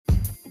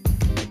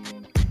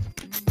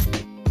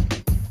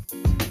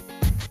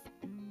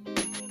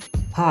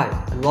Hi,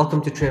 and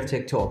welcome to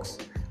TrevTech Talks,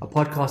 a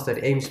podcast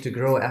that aims to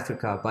grow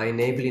Africa by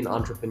enabling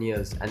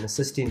entrepreneurs and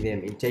assisting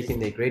them in taking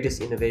their greatest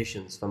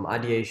innovations from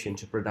ideation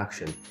to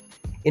production.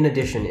 In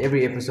addition,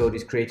 every episode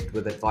is created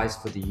with advice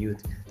for the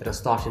youth that are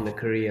starting a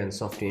career in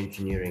software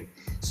engineering.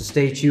 So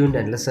stay tuned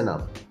and listen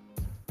up.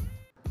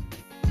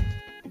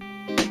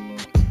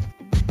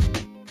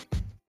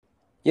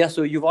 Yeah,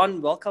 so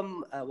Yvonne,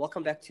 welcome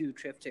back to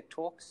TrevTech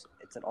Talks.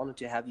 It's an honor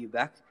to have you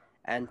back.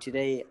 And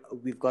today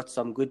we've got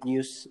some good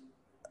news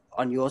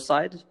on your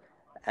side,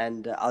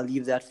 and I'll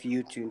leave that for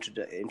you to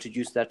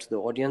introduce that to the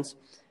audience.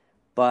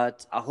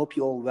 But I hope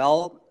you're all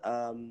well.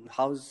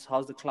 How's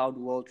the cloud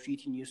world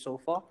treating you so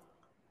far?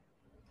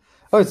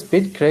 Oh, it's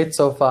been great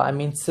so far. I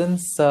mean,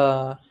 since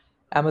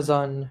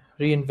Amazon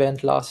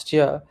reInvent last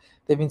year,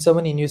 there have been so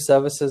many new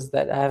services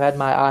that I've had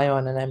my eye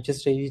on, and I'm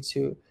just ready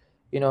to,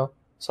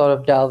 sort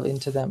of delve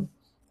into them.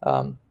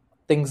 Um,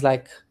 Things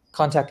like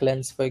contact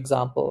lens, for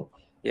example,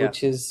 Yeah.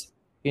 which is,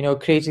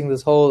 creating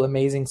this whole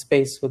amazing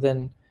space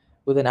within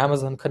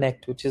Amazon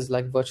Connect, which is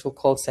like virtual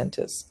call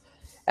centers.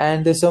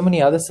 And there's so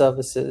many other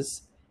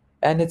services,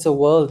 and it's a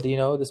world,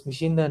 this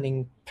machine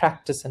learning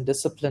practice and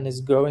discipline is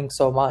growing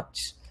so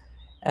much,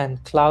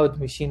 and cloud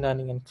machine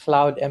learning and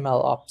cloud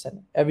ML ops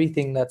and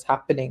everything that's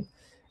happening.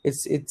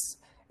 It's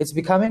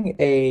becoming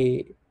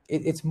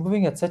it's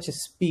moving at such a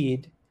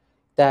speed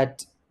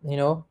that,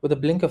 with a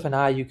blink of an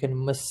eye you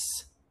can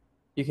miss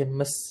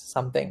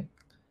something,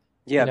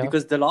 Yeah, you know.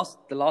 because the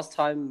last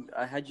time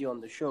I had you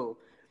on the show,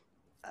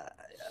 uh,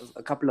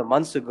 a couple of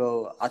months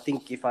ago, I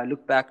think if I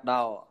look back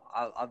now,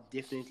 I've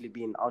definitely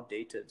been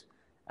outdated,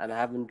 and I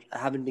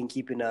haven't been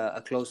keeping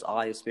a close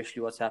eye,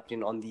 especially what's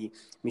happening on the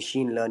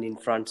machine learning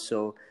front.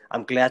 So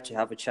I'm glad to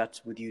have a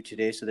chat with you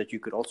today, so that you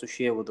could also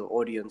share with the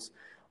audience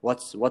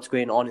what's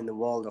going on in the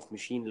world of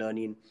machine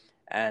learning,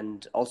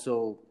 and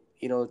also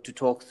to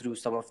talk through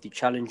some of the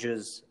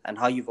challenges and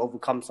how you've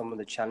overcome some of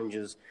the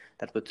challenges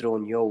that were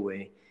thrown your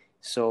way.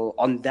 So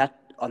on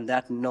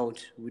that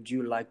note, would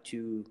you like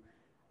to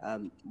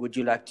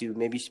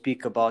maybe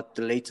speak about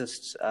the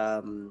latest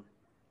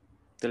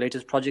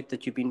project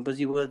that you've been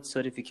busy with,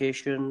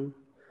 certification,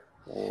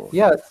 or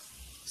Yeah.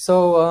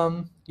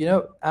 So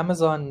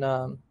Amazon,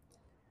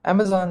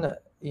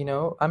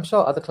 I'm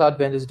sure other cloud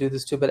vendors do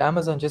this too, but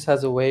Amazon just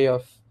has a way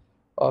of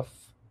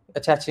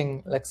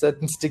attaching like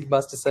certain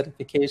stigmas to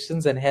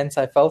certifications, and hence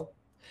I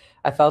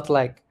felt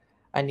like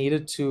I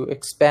needed to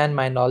expand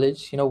my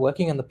knowledge.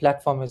 Working on the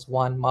platform is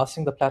one,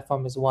 mastering the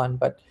platform is one,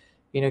 but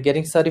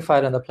getting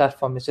certified on the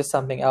platform is just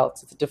something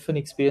else. It's a different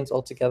experience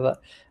altogether.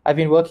 I've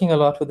been working a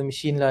lot with the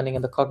machine learning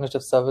and the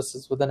cognitive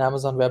services within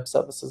Amazon Web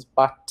Services,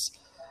 but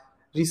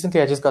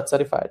recently I just got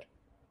certified.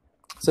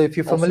 So if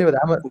you're familiar awesome?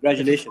 with Amazon,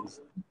 Congratulations.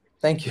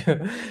 thank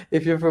you.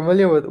 If you're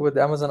familiar with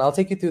Amazon, I'll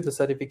take you through the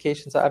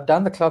certification. So I've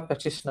done the Cloud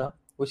Practitioner,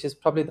 which is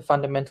probably the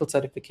fundamental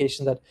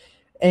certification that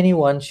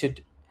anyone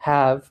should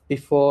have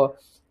before,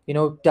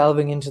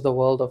 delving into the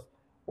world of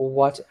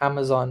what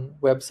Amazon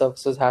Web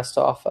Services has to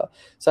offer.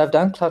 So I've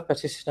done Cloud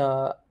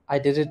Practitioner. I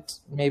did it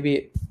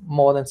maybe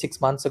more than 6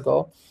 months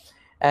ago.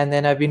 And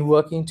then I've been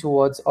working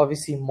towards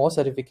obviously more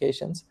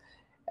certifications,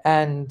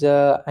 and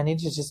I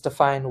needed to just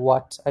define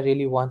what I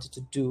really wanted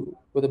to do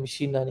with the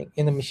machine learning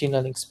in the machine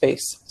learning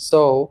space.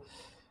 So,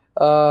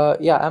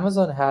 yeah,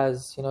 Amazon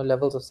has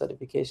levels of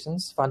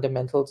certifications.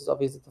 Fundamentals is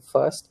obviously the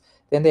first.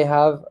 Then they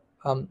have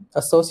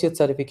associate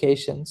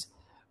certifications,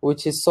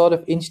 which is sort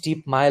of inch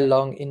deep, mile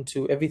long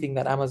into everything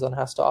that Amazon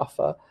has to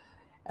offer.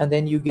 And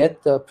then you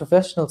get the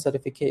professional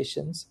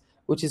certifications,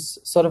 which is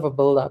sort of a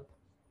build up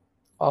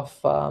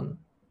of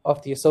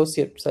the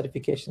associate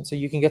certification. So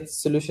you can get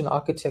solution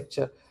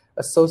architecture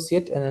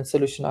associate and then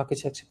solution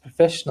architecture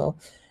professional,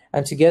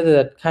 and together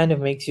that kind of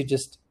makes you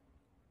just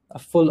a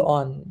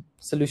full-on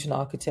solution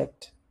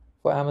architect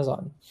for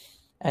Amazon,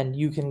 and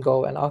you can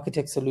go and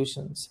architect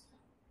solutions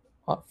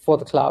for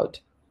the cloud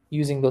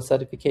using those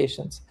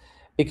certifications.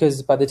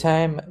 Because by the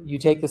time you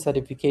take the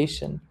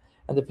certification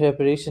and the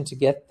preparation to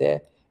get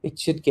there, it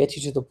should get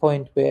you to the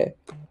point where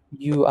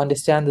you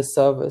understand the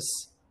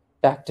service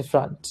back to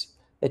front,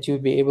 that you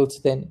would be able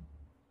to then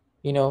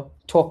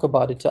talk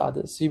about it to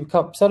others. So you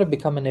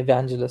become an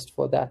evangelist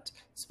for that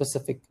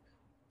specific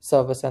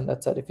service and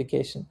that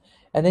certification.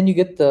 And then you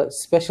get the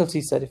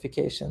specialty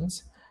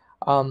certifications,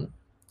 um,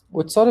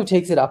 which sort of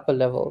takes it up a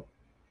level,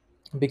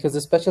 because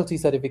the specialty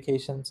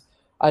certifications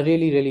are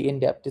really, really in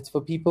depth. It's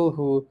for people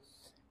who,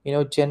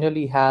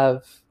 generally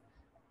have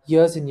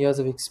years and years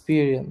of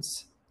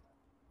experience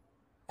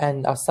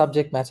and are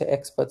subject matter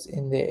experts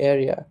in their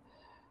area.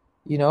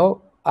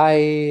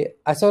 I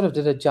sort of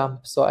did a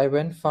jump. So I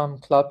went from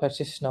cloud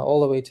practitioner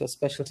all the way to a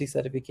specialty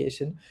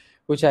certification,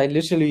 which I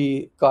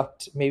literally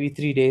got maybe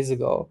 3 days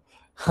ago.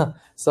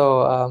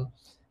 So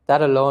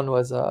that alone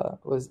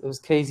was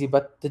crazy.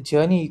 But the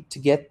journey to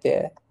get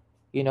there,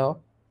 you know,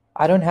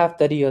 I don't have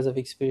 30 years of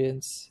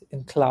experience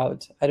in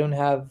cloud. I don't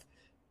have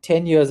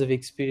 10 years of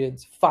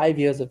experience, 5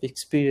 years of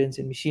experience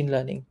in machine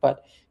learning,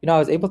 but I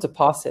was able to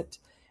pass it.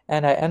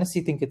 And I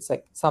honestly think it's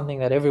like something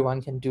that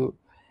everyone can do.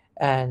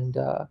 And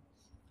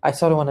I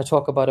sort of want to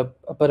talk about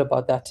a bit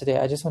about that today.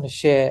 I just want to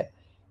share,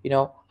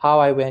 how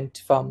I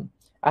went from.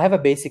 I have a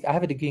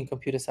degree in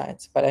computer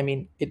science, but I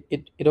mean,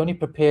 it only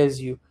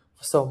prepares you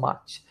for so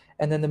much.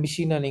 And then the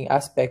machine learning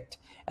aspect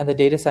and the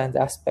data science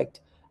aspect.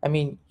 I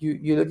mean,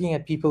 you're looking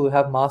at people who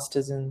have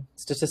masters in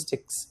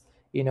statistics,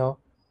 you know,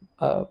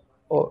 uh,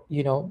 or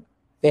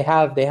they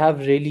have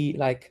really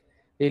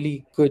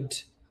really good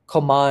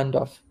command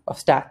of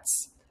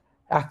stats,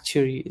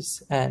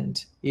 actuaries,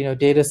 and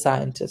data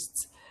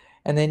scientists.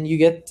 And then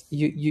you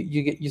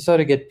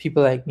sort of get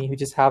people like me who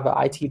just have an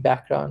IT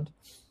background,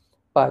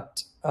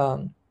 but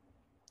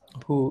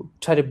who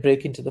try to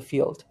break into the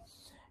field.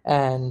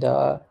 And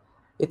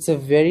it's a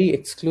very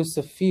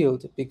exclusive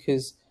field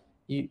because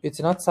it's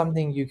not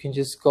something you can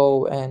just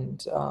go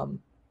and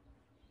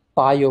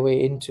buy your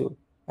way into,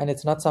 and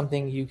it's not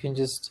something you can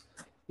just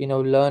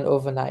learn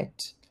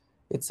overnight.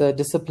 It's a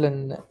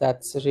discipline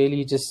that's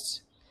really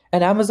just.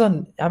 And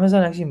Amazon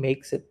actually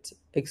makes it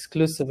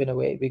exclusive in a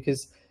way,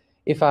 because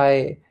if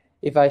I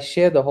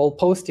share the whole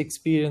post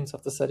experience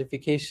of the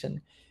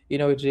certification,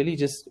 it really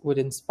just would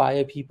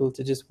inspire people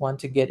to just want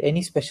to get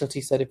any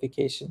specialty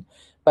certification.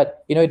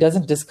 But it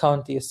doesn't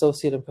discount the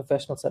associate and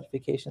professional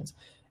certifications.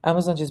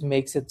 Amazon just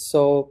makes it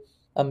so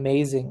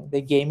amazing.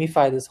 They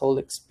gamify this whole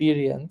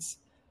experience.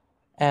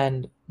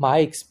 And my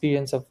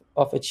experience of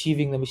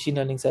achieving the machine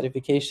learning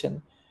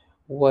certification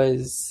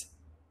was,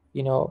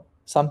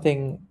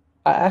 something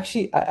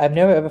I've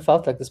never ever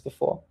felt like this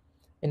before,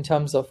 in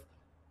terms of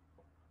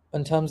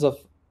in terms of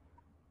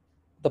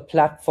the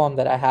platform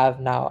that I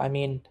have now. I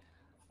mean,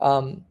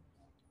 um,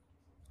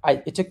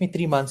 it took me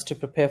 3 months to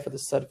prepare for the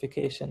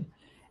certification,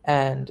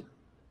 and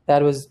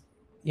that was,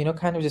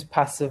 kind of just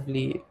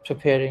passively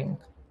preparing.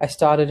 I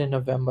started in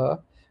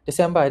November.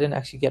 December, I didn't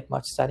actually get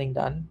much studying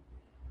done,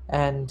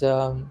 and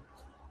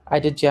I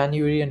did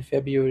January and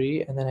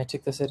February, and then I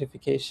took the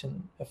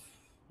certification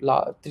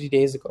 3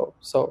 days ago.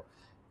 So,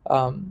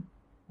 um,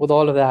 with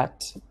all of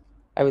that,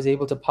 I was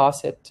able to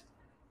pass it,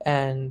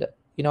 and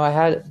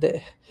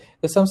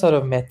there's some sort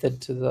of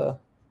method to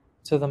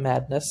the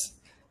madness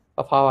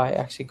of how I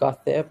actually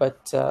got there.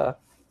 But there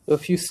were a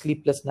few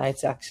sleepless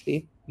nights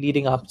actually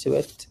leading up to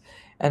it,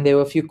 and there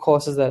were a few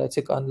courses that I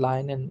took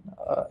online, and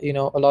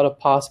a lot of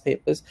past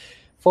papers.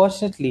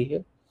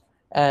 Fortunately,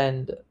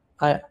 and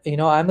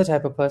I'm the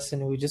type of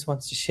person who just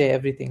wants to share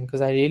everything,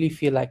 because I really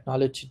feel like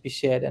knowledge should be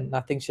shared and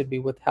nothing should be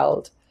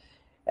withheld.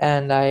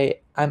 And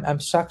I'm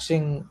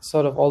structuring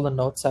sort of all the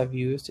notes I've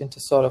used into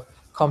sort of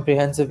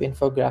comprehensive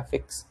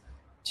infographics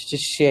to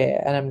just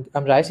share. And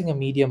I'm writing a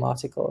Medium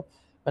article.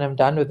 When I'm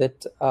done with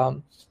it,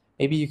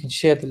 maybe you can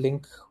share the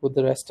link with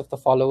the rest of the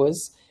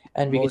followers,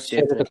 and we can Most share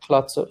it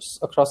definitely.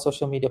 across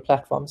social media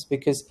platforms.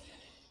 Because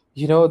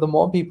the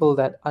more people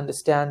that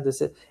understand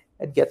this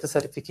and get the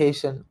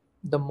certification,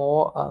 the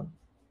more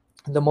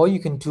you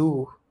can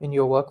do in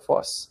your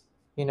workforce.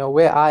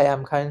 Where I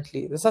am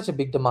currently, there's such a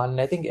big demand,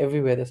 and I think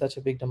everywhere there's such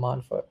a big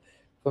demand for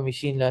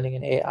machine learning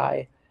and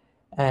AI.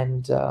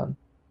 And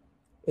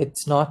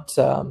it's not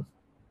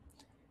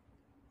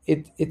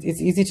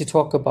it's easy to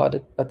talk about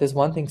it, but there's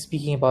one thing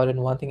speaking about it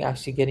and one thing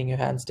actually getting your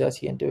hands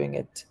dirty and doing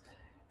it.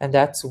 And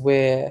that's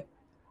where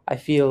I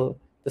feel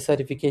the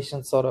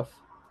certification sort of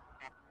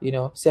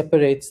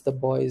separates the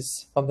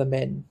boys from the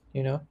men.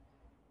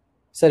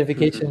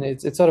 Certification,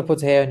 it sort of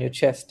puts hair on your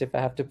chest, if I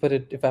have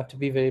to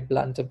be very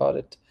blunt about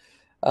it.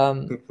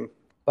 um,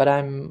 but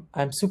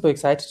I'm super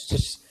excited to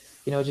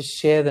just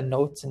share the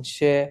notes and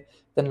share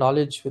the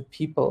knowledge with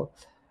people.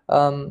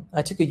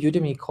 I took a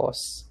Udemy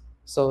course.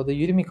 So the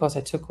Udemy course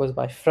I took was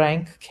by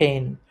Frank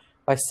Kane,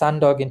 by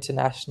Sundog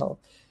International.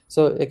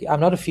 So like, I'm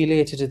not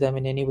affiliated to them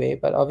in any way,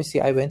 but obviously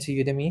I went to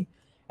Udemy,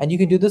 and you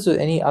can do this with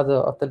any other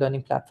of the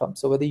learning platforms.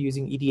 So whether you're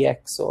using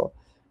EDX or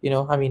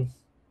I mean,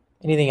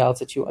 anything else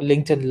that you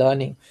LinkedIn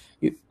Learning,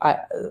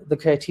 the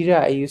criteria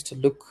I used to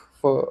look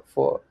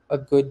for a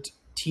good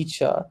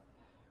teacher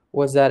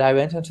was that I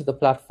went onto the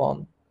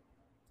platform,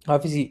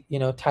 obviously,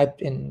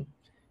 typed in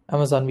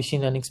Amazon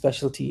machine learning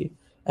specialty,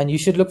 and you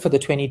should look for the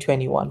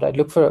 2021, right?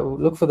 Look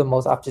for the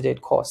most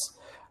up-to-date course,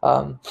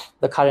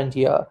 the current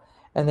year.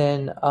 And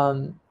then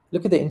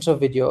look at the intro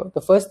video.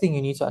 The first thing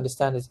you need to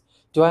understand is,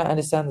 do I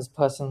understand this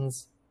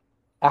person's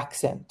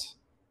accent?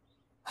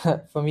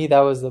 For me, that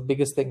was the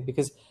biggest thing,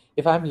 because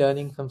if I'm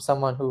learning from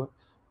someone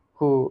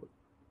who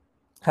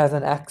has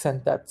an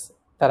accent that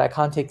I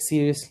can't take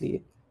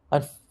seriously,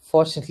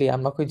 unfortunately,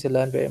 I'm not going to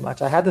learn very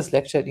much. I had this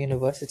lecture at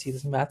university,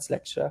 this maths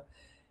lecture,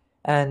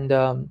 and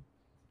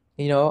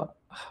you know,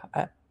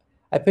 I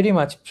I pretty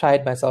much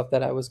pride myself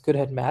that I was good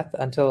at math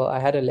until I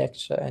had a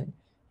lecture, and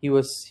he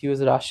was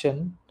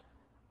Russian,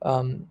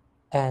 um,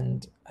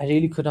 and I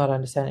really could not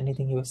understand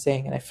anything he was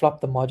saying, and I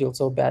flopped the module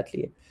so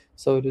badly.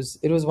 So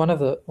it was one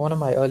of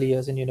my early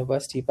years in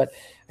university. But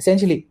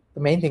essentially, the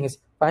main thing is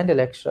find a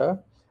lecturer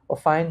or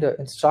find an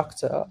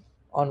instructor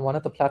on one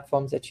of the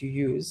platforms that you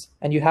use,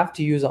 and you have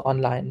to use an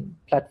online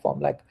platform.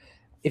 Like,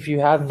 if you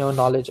have no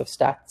knowledge of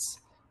stats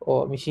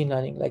or machine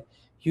learning, like,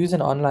 use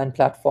an online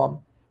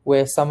platform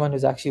where someone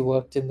who's actually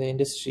worked in the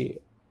industry,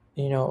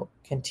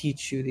 can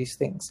teach you these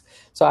things.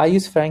 So I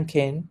use Frank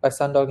Kane by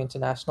Sundog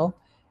International,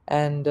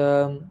 and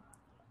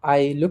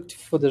I looked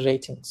for the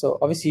rating. So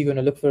obviously you're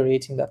going to look for a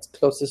rating that's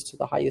closest to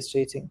the highest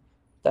rating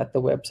that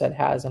the website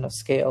has on a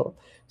scale.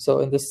 So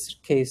in this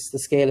case, the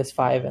scale is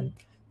 5, and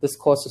this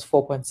course is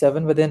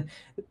 4.7. But then,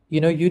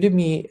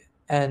 Udemy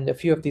and a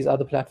few of these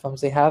other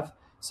platforms, they have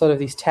sort of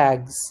these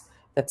tags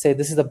that say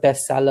this is the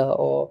bestseller,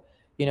 or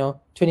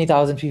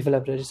 20,000 people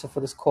have registered for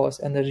this course.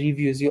 And the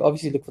reviews, you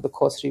obviously look for the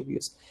course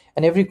reviews.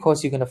 And every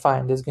course you're going to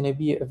find, there's going to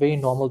be a very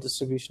normal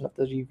distribution of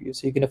the reviews.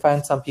 So you're going to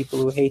find some people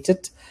who hate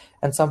it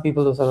and some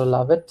people who sort of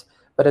love it.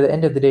 But at the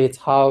end of the day, it's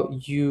how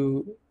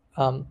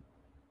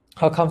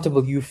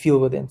comfortable you feel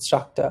with the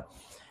instructor.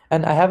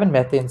 And I haven't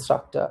met the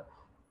instructor,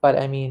 but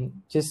I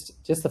mean, just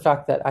the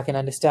fact that I can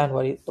understand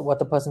what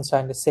the person's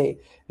trying to say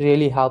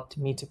really helped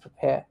me to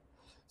prepare.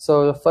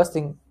 So the first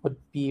thing would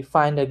be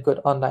find a good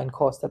online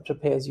course that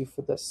prepares you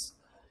for this.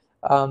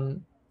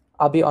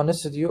 I'll be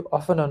honest with you,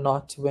 often or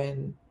not,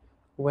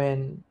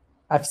 when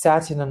I've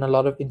sat in on a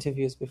lot of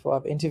interviews before,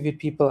 I've interviewed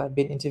people, I've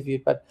been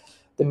interviewed, but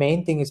the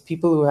main thing is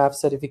people who have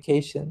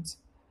certifications.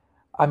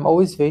 I'm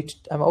always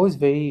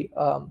very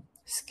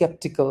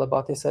skeptical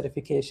about their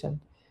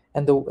certification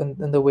and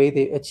the way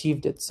they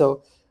achieved it.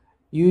 So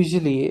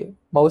usually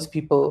most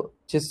people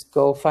just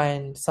go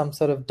find some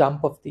sort of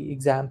dump of the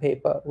exam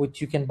paper, which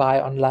you can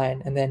buy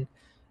online, and then,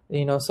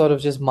 sort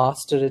of just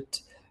master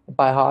it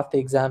by heart, the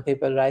exam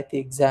paper, write the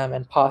exam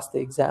and pass the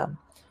exam.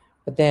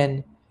 But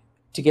then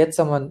to get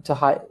someone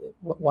to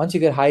once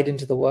you get hired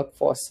into the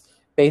workforce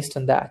based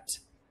on that,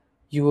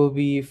 you will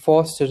be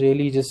forced to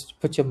really just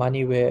put your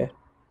money where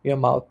your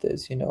mouth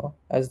is,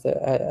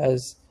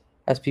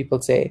 as people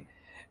say,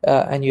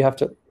 and you have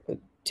to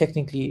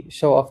technically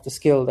show off the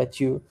skill that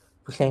you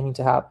claiming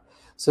to have.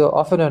 So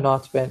often or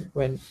not,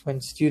 when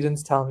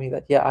students tell me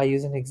that, yeah, I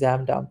use an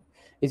exam dump,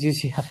 it's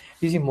usually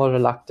more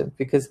reluctant,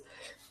 because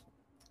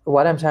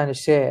what I'm trying to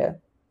share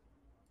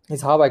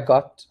is how I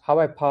passed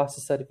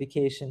the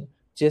certification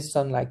just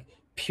on like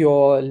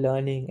pure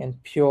learning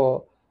and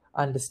pure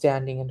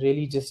understanding, and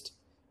really just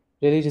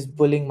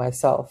bullying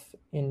myself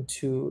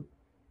into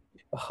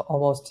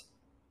almost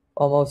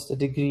a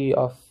degree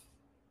of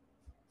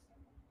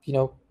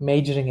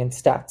majoring in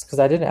stats, because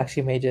I didn't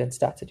actually major in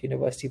stats at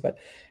university, but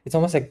it's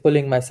almost like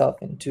bullying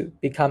myself into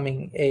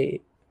becoming a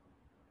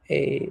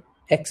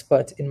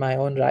expert in my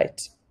own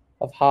right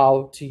of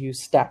how to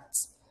use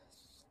stats,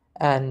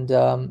 and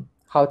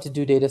how to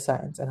do data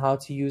science, and how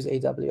to use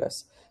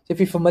AWS. So if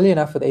you're familiar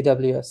enough with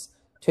AWS,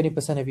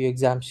 20% of your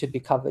exam should be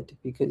covered,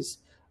 because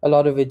a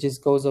lot of it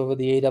just goes over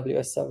the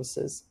AWS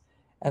services.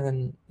 And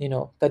then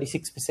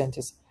 36%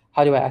 is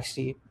how do I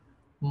actually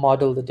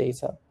model the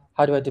data?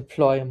 How do I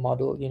deploy a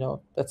model?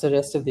 That's the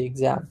rest of the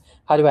exam.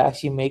 How do I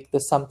actually make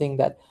this something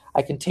that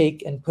I can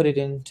take and put it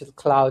into the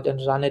cloud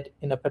and run it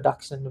in a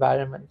production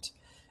environment,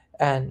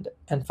 and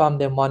from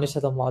there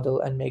monitor the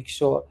model and make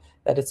sure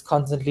that it's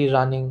constantly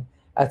running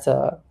at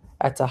a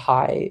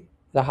high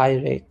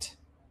rate.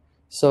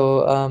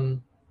 So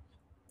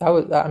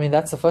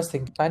that's the first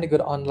thing. Find a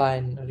good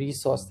online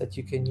resource that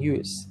you can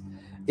use.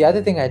 The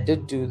other thing I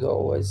did do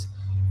though was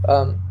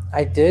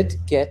I did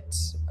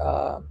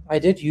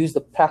use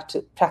the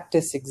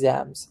practice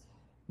exams,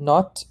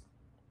 not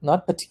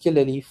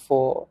particularly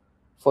for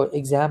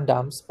exam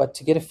dumps, but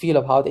to get a feel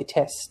of how they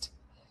test.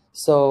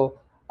 So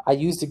I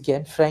used,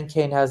 again, Frank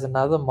Kane has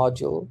another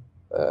module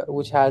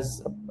which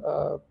has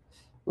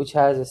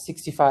a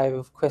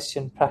 65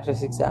 question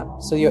practice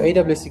exam. So your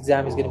AWS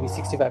exam is going to be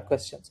 65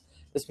 questions.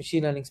 This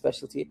machine learning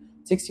specialty,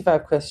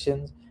 65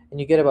 questions, and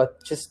you get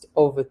about just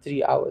over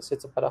 3 hours. So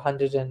it's about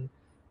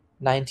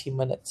 190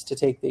 minutes to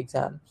take the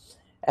exam.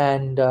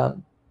 And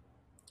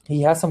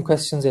he has some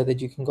questions there that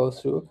you can go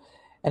through,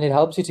 and it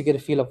helps you to get a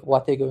feel of how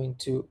they're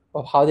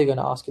going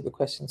to ask you the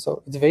question.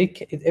 So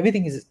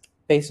everything is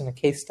based on the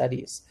case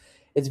studies.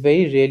 It's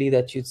very rarely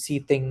that you'd see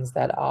things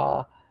that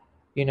are,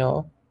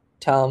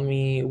 tell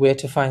me where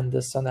to find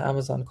this on the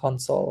Amazon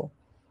console,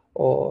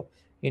 or,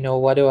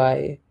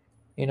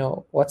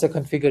 what's a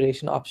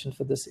configuration option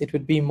for this? It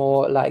would be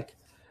more like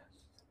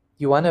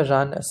you want to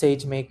run a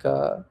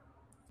SageMaker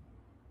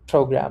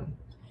program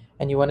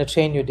and you want to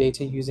train your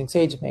data using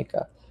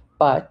SageMaker,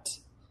 but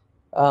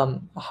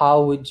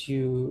how would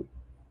you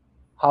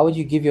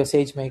give your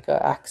SageMaker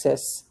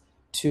access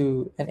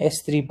to an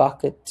S3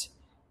 bucket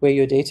where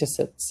your data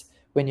sits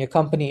when your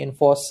company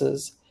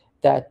enforces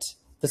that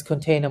this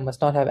container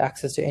must not have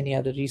access to any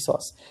other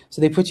resource?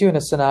 So they put you in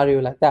a scenario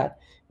like that,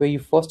 where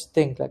you're forced to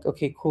think like,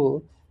 okay,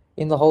 cool,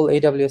 in the whole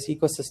AWS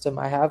ecosystem,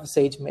 I have a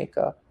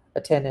SageMaker,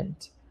 a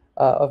tenant,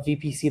 a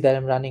VPC that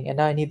I'm running, and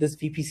now I need this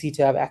VPC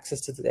to have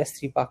access to the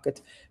S3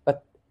 bucket.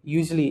 But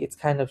usually it's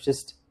kind of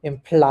just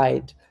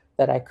implied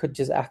that I could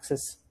just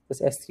access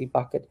this S3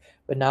 bucket,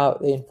 but now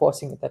they're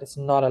enforcing it that it's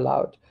not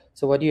allowed.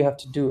 So what do you have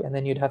to do? And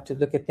then you'd have to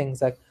look at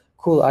things like,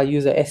 cool, I'll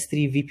use a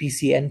S3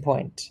 VPC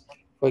endpoint,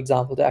 for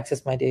example, to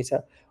access my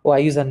data, or I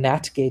use a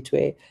NAT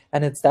gateway.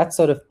 And it's that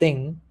sort of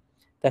thing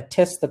that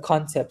tests the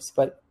concepts,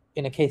 but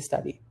in a case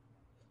study.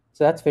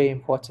 So that's very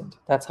important.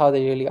 That's how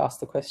they really ask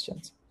the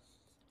questions.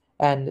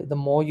 and the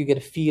more you get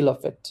a feel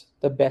of it,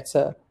 the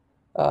better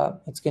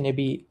it's going to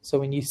be. So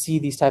when you see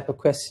these type of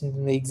questions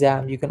in the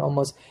exam, you can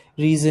almost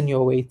reason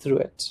your way through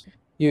it.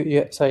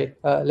 Sorry,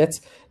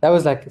 that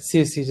was like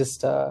seriously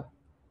just a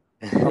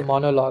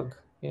monologue,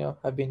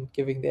 I've been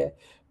giving there.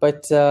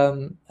 But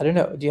I don't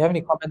know. Do you have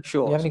any comments? Do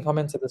you Sure. have any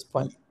comments at this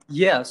point?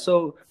 Yeah.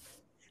 So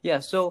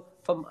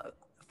from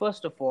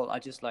first of all, I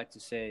just like to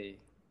say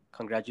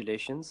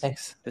congratulations.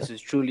 Thanks. This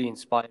is truly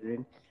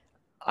inspiring.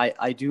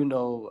 I do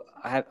know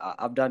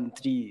I've done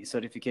 3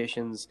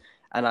 certifications,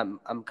 and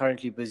I'm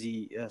currently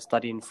busy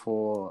studying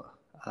for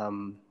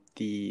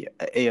the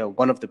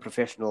one of the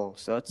professional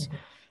certs,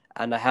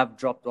 and I have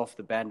dropped off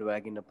the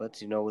bandwagon a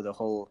bit. With the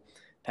whole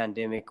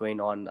pandemic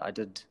going on, I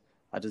did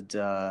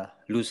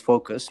lose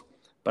focus,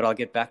 but I'll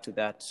get back to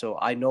that. So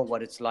I know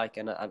what it's like,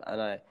 and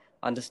I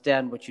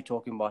understand what you're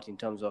talking about in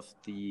terms of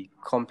the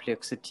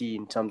complexity,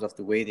 in terms of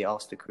the way they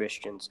ask the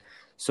questions.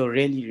 So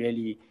really,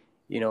 really,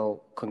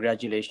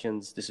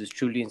 congratulations. This is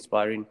truly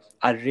inspiring.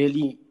 I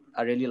really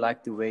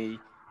like the way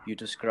you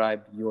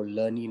describe your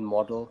learning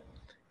model.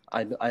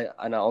 And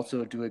I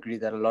also do agree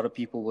that a lot of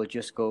people will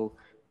just go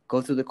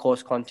through the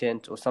course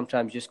content, or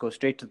sometimes just go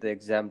straight to the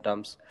exam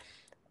dumps.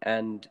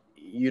 And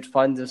you'd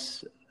find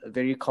this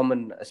very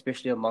common,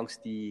 especially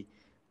amongst the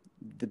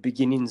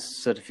beginnings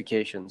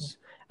certifications.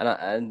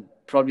 And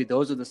probably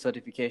those are the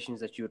certifications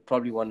that you would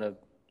probably want to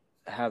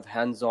have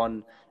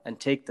hands-on and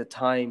take the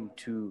time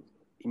to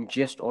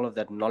ingest all of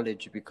that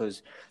knowledge,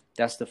 because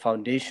that's the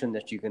foundation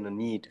that you're going to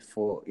need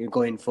for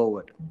going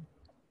forward.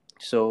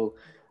 So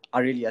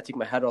I take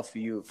my hat off for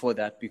you for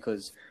that,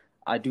 because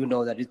I do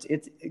know that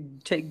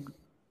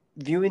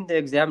viewing the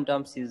exam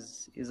dumps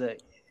is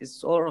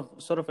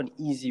sort of an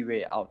easy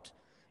way out.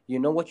 You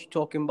know what you're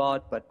talking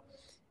about, but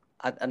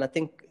I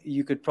think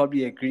you could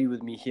probably agree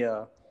with me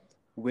here.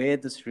 Where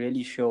this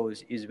really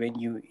shows is when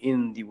you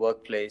in the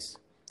workplace,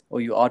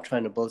 or you are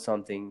trying to build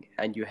something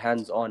and you're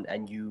hands-on,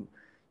 and you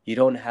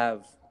don't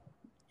have,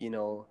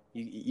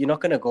 you're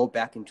not going to go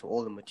back into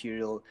all the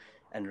material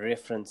and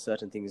reference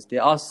certain things.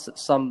 There are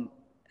some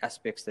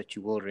aspects that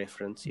you will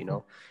reference,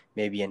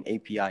 maybe an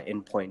API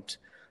endpoint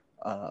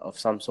of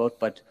some sort,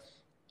 but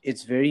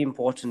it's very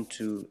important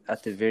to,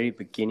 at the very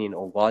beginning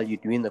or while you're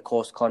doing the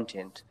course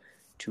content,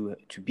 to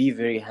be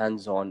very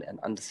hands-on and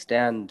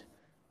understand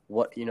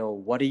what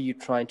are you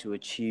trying to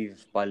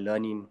achieve by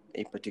learning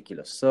a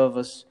particular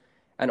service.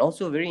 And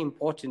also very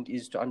important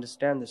is to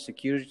understand the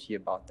security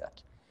about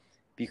that,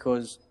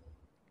 because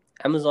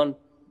Amazon,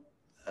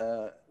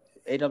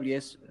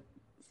 AWS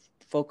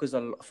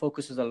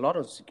focuses a lot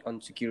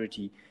on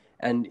security,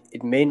 and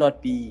it may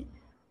not be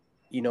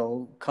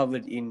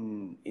covered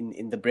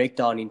in the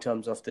breakdown in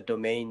terms of the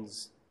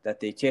domains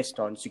that they test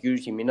on.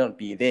 Security may not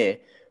be there,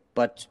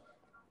 but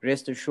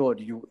rest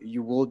assured,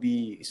 you will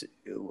be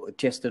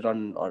tested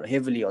on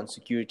heavily on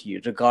security,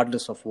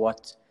 regardless of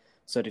what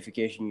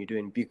certification you're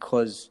doing,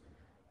 because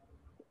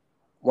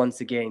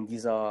once again,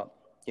 these are,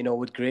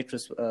 with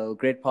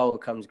great power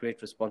comes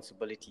great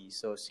responsibility.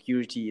 So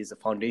security is a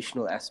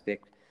foundational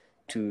aspect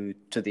to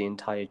the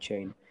entire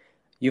chain.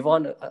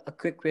 Yvonne, a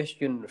quick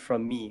question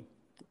from me.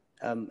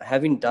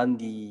 Having done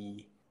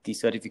the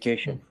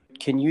certification,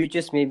 can you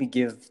just maybe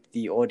give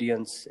the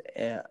audience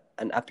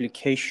an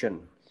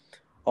application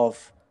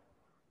of,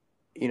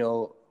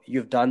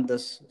 you've done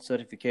this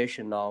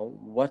certification now,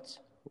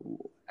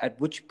 at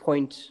which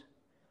point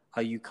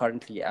are you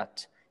currently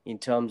at in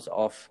terms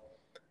of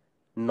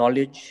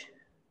knowledge,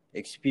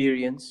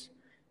 experience?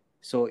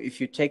 So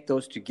if you take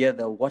those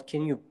together, what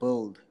can you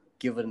build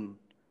given,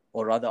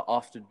 or rather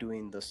after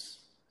doing this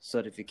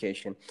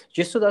certification,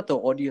 just so that the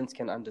audience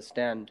can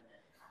understand,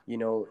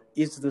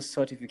 is this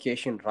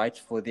certification right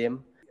for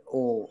them,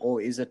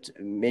 or is it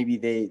maybe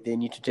they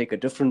need to take a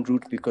different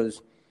route?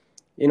 Because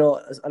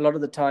a lot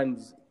of the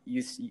times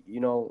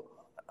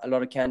a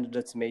lot of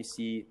candidates may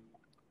see,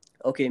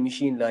 okay,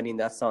 machine learning,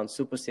 that sounds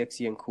super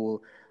sexy and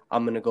cool,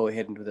 I'm going to go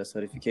ahead and do the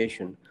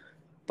certification,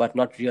 but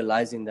not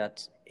realizing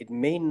that it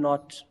may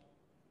not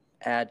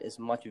add as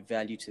much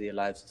value to their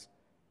lives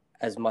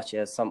as much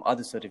as some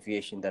other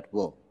certification that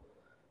will.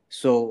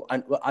 So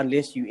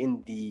unless you're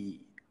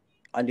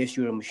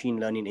a machine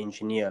learning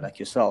engineer like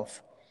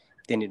yourself,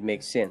 then it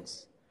makes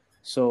sense.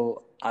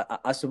 So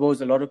I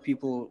suppose a lot of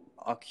people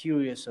are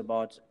curious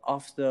about,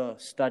 after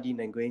studying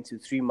and going through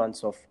 3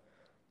 months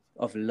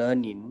of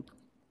learning,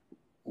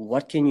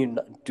 what can you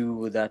do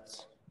with that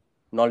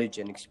knowledge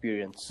and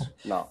experience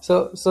now?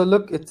 So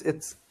look,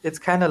 it's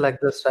kind of like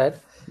this, right?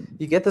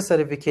 You get the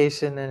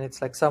certification, and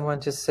it's like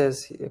someone just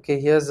says, okay,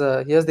 here's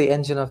the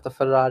engine of the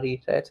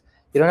Ferrari, right?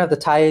 You don't have the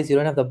tires, you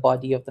don't have the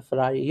body of the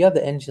Ferrari, you have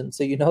the engine.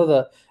 So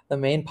the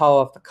main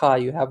power of the car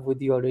you have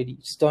with you already. You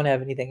just don't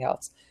have anything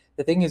else.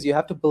 The thing is, you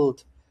have to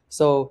build.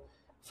 So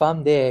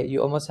from there,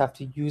 you almost have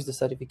to use the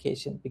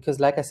certification, because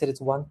like I said, it's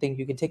one thing.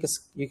 You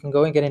can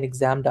go and get an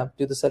exam dump,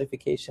 do the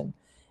certification,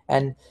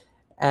 and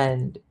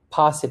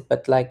pass it.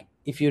 But like,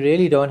 if you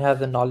really don't have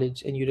the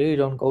knowledge and you really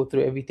don't go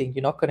through everything,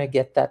 you're not going to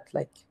get that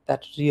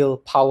real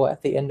power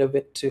at the end of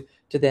it to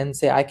then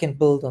say, I can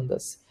build on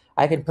this.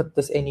 I can put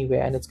this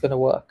anywhere and it's going to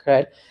work,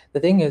 right? The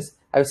thing is,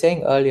 I was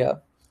saying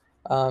earlier,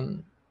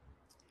 the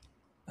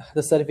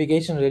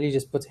certification really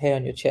just puts hair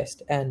on your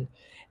chest, and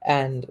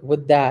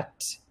with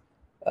that,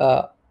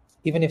 uh,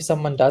 even if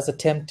someone does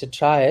attempt to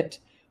try it,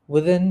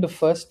 within the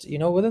first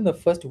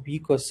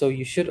week or so,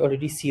 you should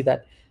already see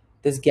that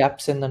there's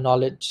gaps in the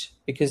knowledge.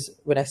 Because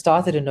when I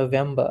started in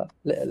November,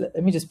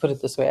 let me just put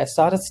it this way: I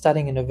started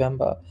studying in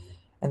November,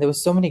 and there were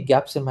so many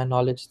gaps in my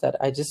knowledge that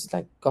I just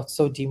like got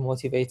so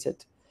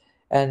demotivated,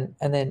 and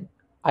then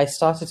I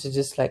started to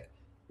just like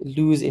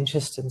lose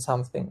interest in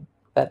something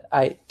that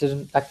I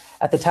didn't like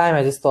at the time.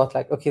 I just thought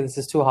like, okay, this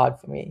is too hard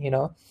for me, you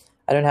know.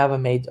 I don't have a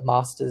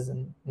master's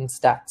in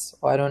stats,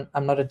 or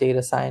I'm not a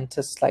data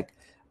scientist like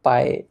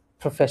by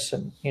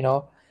profession, you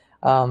know.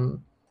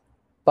 Um,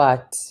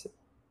 but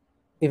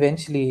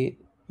eventually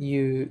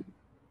you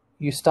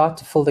start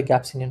to fill the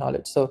gaps in your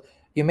knowledge. So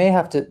you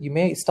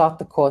may start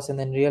the course and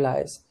then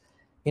realize,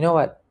 you know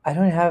what, I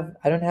don't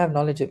have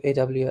knowledge of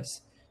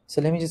AWS.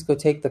 So let me just go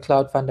take the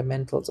cloud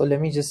fundamentals, or let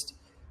me just,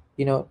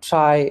 you know,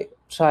 try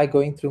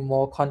going through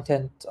more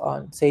content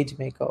on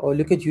SageMaker, or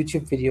look at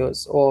YouTube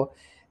videos, or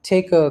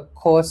take a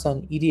course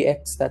on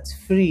EDX that's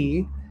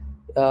free.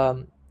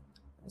 Um,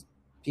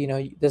 you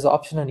know, there's an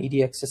option on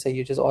EDX to say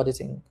you're just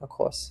auditing a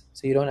course,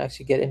 so you don't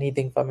actually get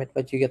anything from it,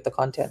 but you get the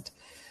content.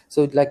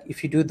 So like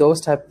if you do those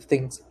type of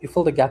things, you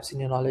fill the gaps in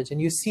your knowledge,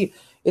 and you see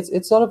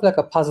it's sort of like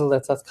a puzzle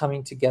that starts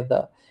coming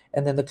together.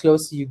 And then the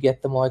closer you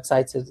get, the more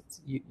excited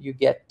you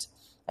get.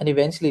 And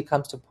eventually it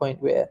comes to a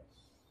point where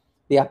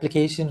the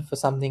application for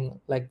something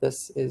like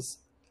this is,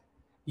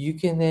 you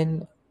can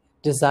then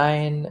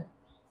design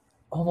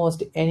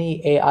almost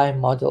any AI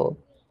model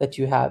that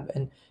you have.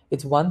 And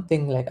it's one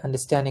thing like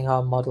understanding how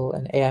a model,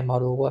 an AI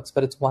model works,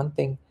 but it's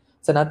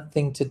another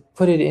thing to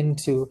put it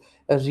into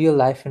a real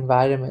life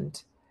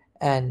environment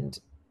and,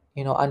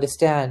 you know,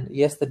 understand,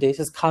 yes, the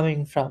data is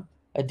coming from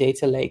a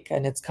data lake,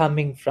 and it's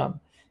coming from,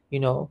 you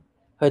know,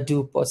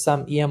 Hadoop or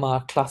some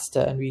EMR cluster,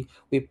 and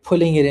we're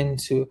pulling it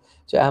to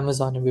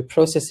Amazon, and we're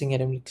processing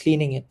it, and we're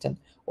cleaning it, and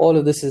all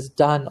of this is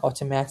done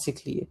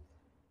automatically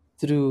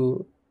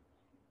through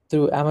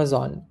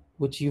Amazon,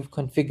 which you've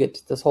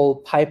configured, this whole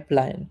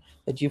pipeline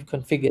that you've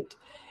configured.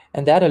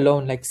 And that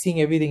alone, like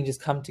seeing everything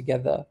just come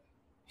together,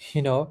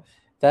 you know,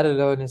 that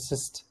alone is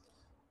just,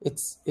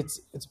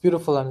 it's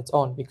beautiful on its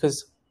own,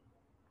 because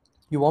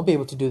you won't be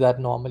able to do that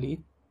normally.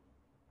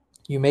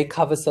 You may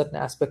cover certain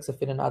aspects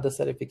of it in other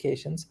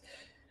certifications.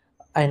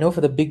 I know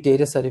for the big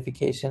data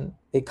certification,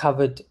 they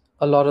covered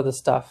a lot of the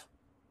stuff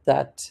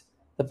that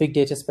the big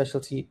data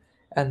specialty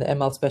and the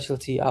ML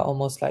specialty are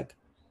almost like,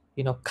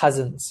 you know,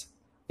 cousins,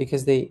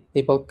 because they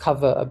both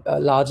cover a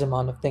large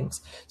amount of things.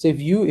 So if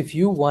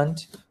you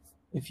want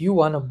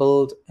to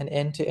build an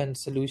end-to-end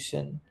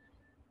solution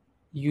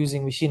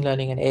using machine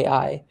learning and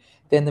AI,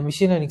 then the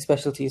machine learning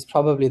specialty is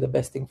probably the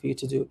best thing for you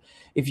to do.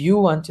 If you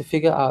want to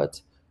figure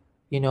out,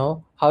 you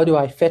know, how do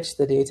I fetch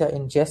the data,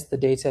 ingest the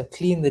data,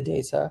 clean the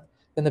data,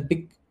 then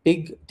the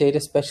big data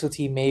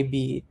specialty may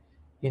be,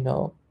 you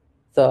know,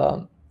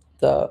 the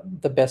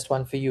best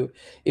one for you.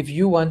 If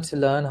you want to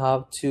learn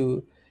how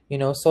to, you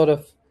know, sort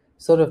of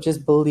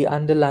just build the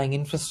underlying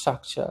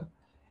infrastructure,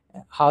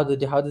 how the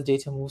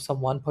data moves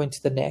from one point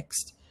to the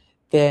next,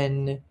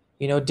 then,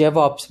 you know,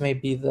 DevOps may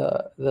be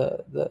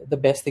the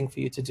best thing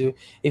for you to do.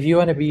 If you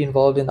want to be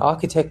involved in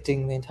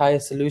architecting the entire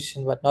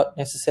solution, but not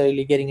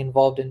necessarily getting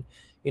involved in,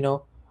 you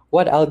know,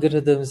 what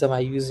algorithms am I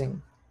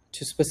using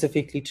to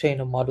specifically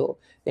train a model,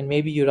 then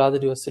maybe you rather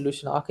do a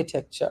solution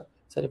architecture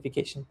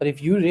certification. But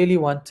if you really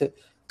want to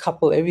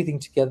couple everything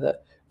together,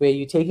 where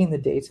you're taking the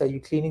data,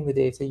 you're cleaning the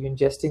data, you're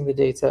ingesting the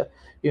data,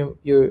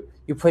 you're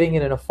putting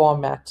it in a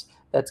format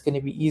that's going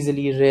to be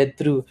easily read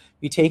through.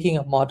 You're taking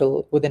a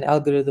model with an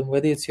algorithm,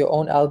 whether it's your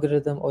own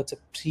algorithm or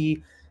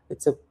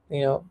it's a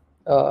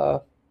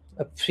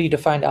a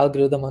predefined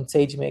algorithm on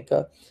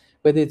SageMaker,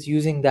 whether it's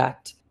using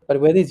that, but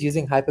whether it's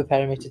using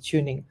hyperparameter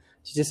tuning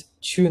to just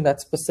tune that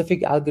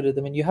specific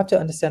algorithm. And you have to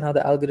understand how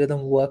the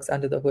algorithm works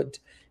under the hood,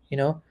 you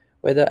know,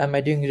 whether am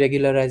I doing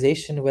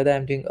regularization, whether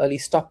I'm doing early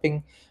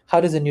stopping,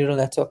 how does a neural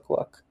network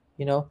work,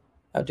 you know?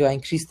 Do I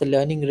increase the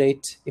learning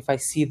rate if I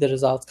see the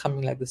results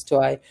coming like this? Do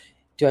I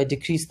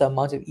decrease the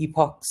amount of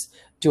epochs?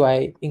 Do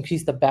I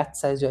increase the batch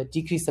size? Do I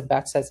decrease the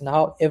batch size? And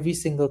how every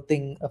single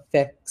thing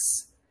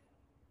affects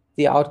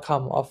the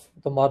outcome of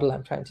the model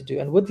I'm trying to do.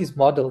 And with these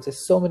models,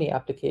 there's so many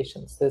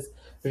applications. There's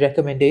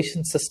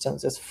recommendation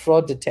systems, there's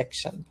fraud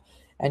detection.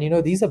 And, you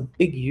know, these are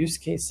big use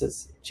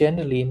cases,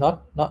 generally,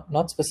 not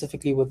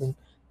specifically within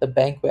the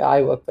bank where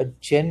I work, but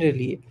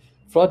generally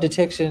fraud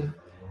detection,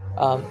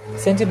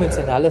 sentiments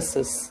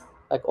analysis,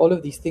 like all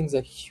of these things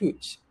are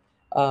huge.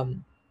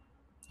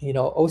 You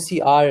know,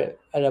 OCR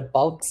at a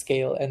bulk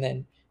scale, and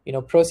then, you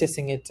know,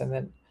 processing it and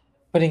then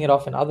putting it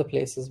off in other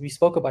places. We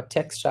spoke about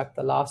TextRack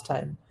the last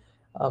time,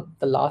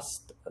 the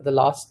last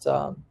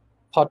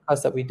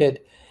podcast that we did.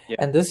 Yeah.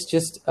 And this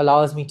just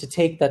allows me to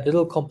take that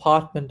little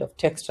compartment of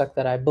TextRack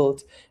that I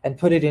built and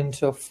put it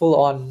into a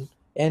full-on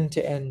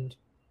end-to-end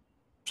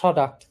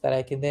product that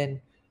I can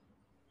then,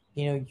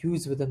 you know,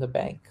 use within the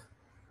bank.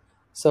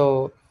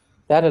 So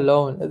that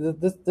alone,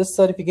 this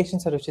certification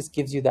sort of just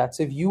gives you that.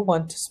 So if you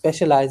want to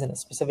specialize in a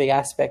specific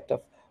aspect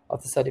of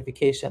the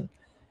certification,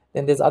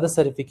 then there's other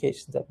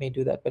certifications that may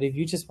do that. But if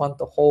you just want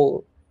the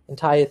whole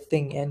entire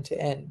thing end to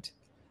end,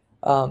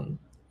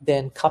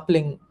 then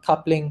coupling,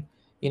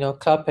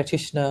 cloud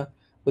practitioner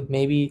with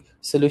maybe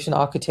solution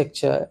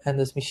architecture and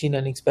this machine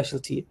learning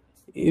specialty,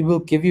 it will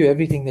give you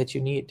everything that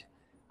you need.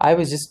 I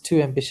was just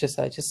too ambitious.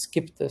 I just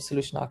skipped the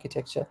solution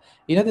architecture.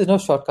 There's no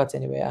shortcuts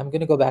anyway. I'm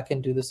going to go back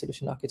and do the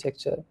solution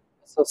architecture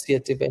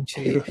associate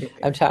eventually.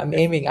 I'm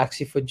aiming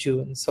actually for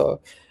June.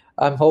 So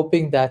I'm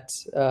hoping that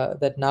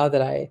that now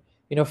that I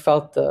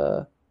felt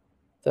the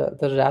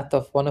wrath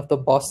of one of the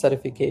boss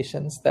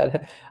certifications,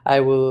 that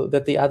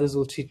the others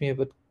will treat me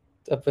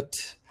a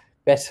bit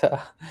better.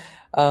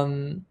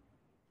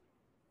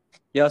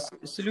 Yeah,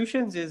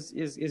 solutions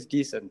is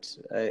decent,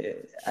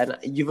 and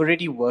you've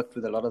already worked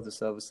with a lot of the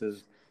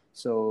services,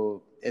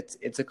 so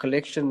it's a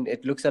collection.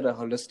 It looks at a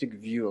holistic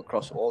view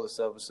across all the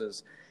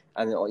services,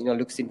 and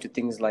looks into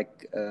things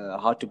like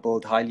how to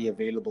build highly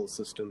available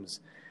systems.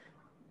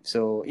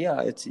 So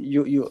yeah, it's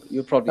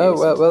you probably Oh ace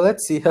it. well,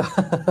 let's see.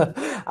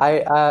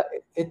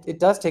 It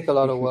does take a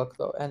lot of work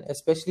though, and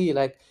especially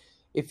like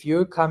if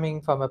you're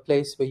coming from a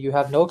place where you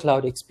have no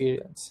cloud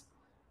experience.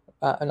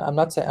 And I'm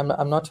not saying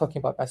I'm not talking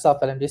about myself,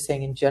 but I'm just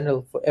saying in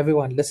general for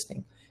everyone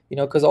listening,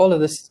 because all of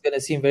this is going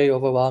to seem very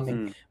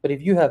overwhelming. But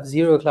if you have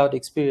zero cloud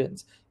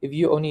experience, if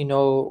you only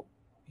know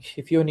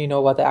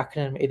what the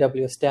acronym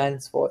AWS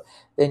stands for,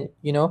 then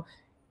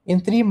in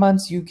 3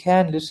 months you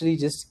can literally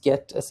just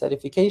get a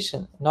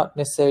certification, not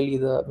necessarily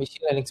the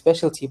machine learning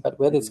specialty, but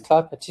whether it's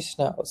cloud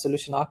practitioner or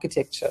solution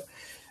architecture,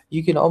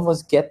 you can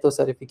almost get those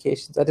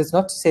certifications. That is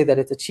not to say that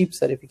it's a cheap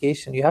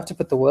certification. You have to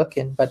put the work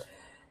in, but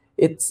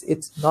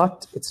it's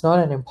not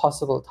an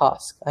impossible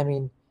task. I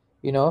mean,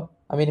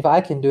 if I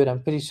can do it,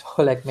 I'm pretty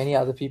sure like many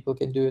other people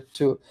can do it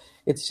too.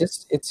 It's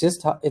just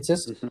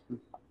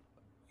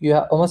you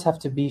almost have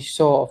to be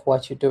sure of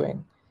what you're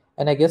doing.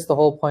 And I guess the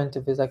whole point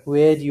of it is like,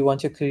 where do you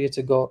want your career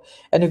to go?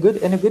 And a good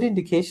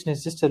indication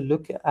is just to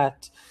look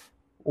at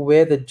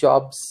where the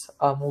jobs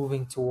are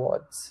moving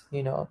towards.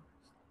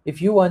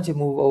 If you want to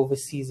move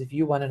overseas, if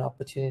you want an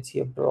opportunity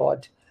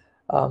abroad,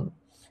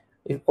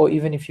 or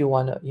even if you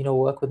want to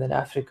work within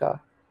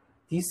Africa,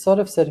 these sort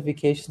of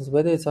certifications,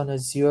 whether it's on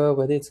Azure,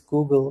 whether it's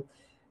Google,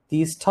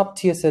 these top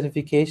tier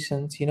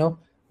certifications,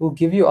 will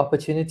give you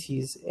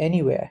opportunities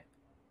anywhere.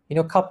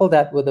 Couple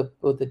that with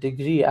a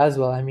degree as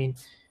well. I mean,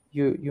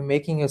 you're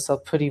making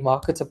yourself pretty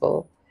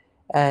marketable.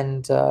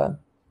 And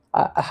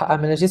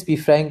I'm gonna just be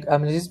frank.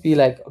 I'm gonna just be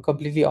like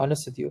completely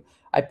honest with you.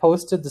 I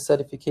posted the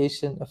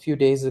certification a few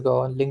days ago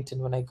on LinkedIn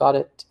when I got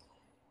it,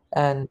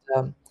 and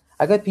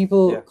I got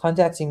people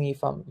contacting me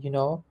from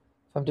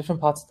from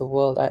different parts of the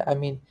world. I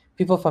mean,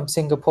 people from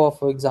Singapore,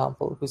 for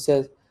example, who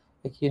says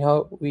like, do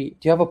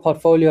you have a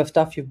portfolio of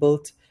stuff you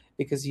built,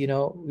 because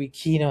we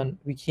keen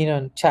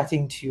on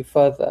chatting to you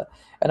further.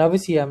 And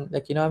obviously I'm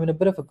like, I'm in a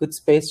bit of a good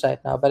space right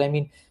now, but I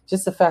mean,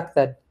 just the fact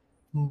that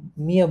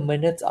mere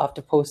minutes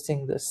after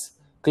posting this,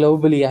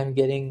 globally I'm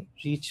getting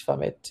reach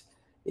from it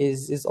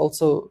is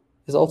also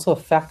a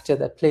factor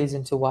that plays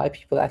into why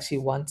people actually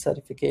want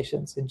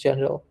certifications in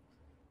general.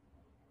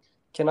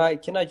 Can I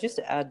just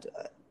add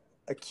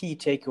a key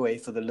takeaway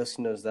for the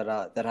listeners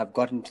that have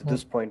gotten to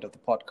this point of the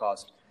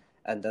podcast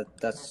and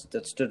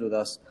that stood with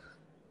us,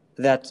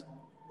 that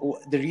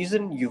the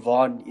reason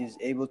Yvonne is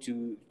able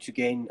to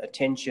gain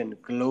attention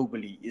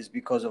globally is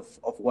because of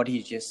what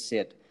he just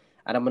said.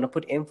 And I'm going to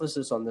put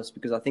emphasis on this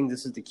because I think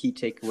this is the key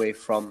takeaway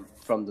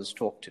from this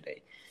talk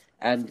today.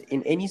 And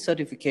in any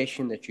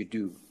certification that you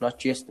do, not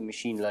just the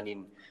machine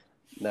learning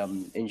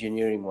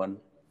engineering one,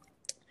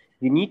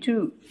 you need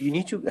to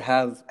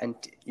have, and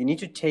you need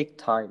to take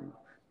time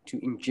to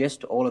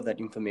ingest all of that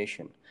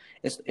information.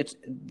 It's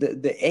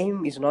the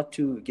aim is not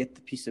to get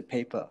the piece of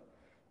paper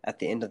at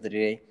the end of the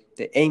day.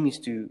 The aim is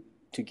to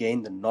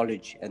gain the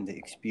knowledge and the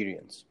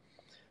experience.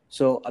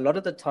 So a lot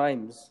of the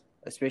times,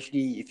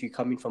 especially if you're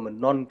coming from a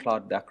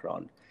non-cloud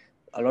background,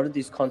 a lot of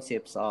these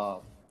concepts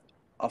are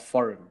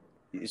foreign.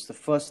 It's the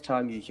first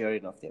time you're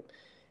hearing of them.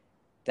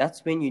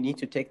 That's when you need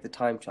to take the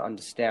time to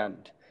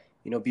understand.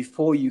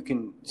 Before you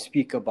can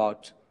speak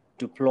about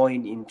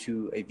deploying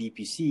into a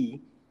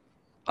VPC,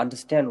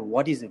 understand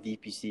what is a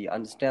VPC,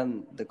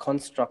 understand the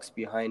constructs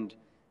behind,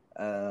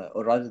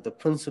 or rather the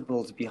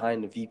principles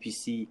behind a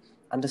VPC,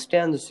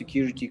 understand the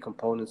security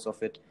components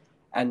of it.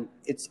 And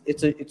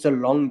it's a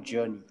long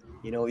journey.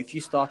 If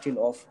you're starting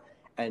off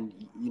and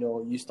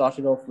you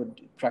started off with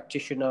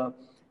practitioner,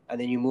 and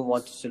then you move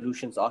on to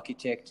solutions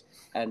architect,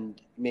 and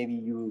maybe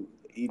you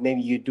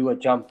do a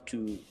jump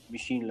to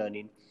machine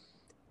learning.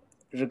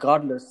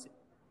 Regardless,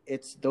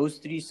 it's those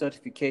three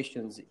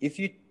certifications.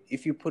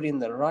 If you put in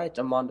the right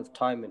amount of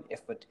time and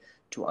effort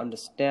to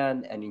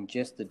understand and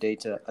ingest the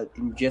data,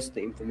 ingest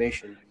the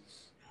information,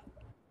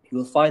 you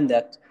will find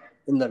that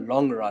in the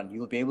long run you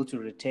will be able to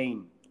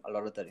retain a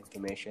lot of that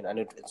information. And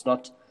it's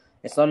not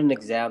an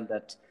exam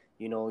that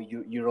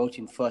you wrote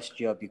in first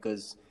year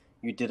because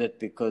you did it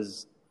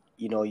because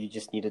you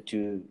just needed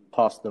to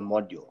pass the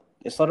module.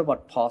 It's not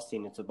about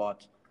passing, it's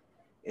about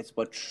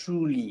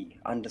truly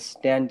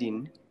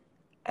understanding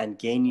and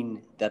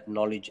gaining that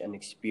knowledge and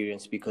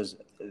experience, because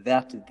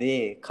that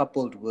there,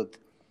 coupled with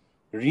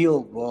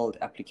real world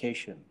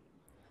application,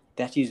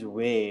 that is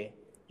where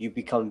you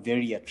become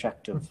very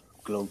attractive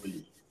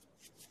globally.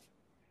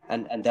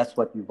 And that's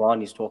what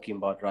Yvonne is talking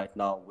about right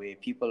now, where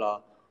people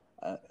are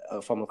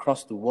from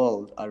across the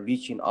world are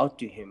reaching out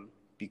to him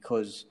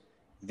because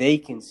they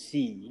can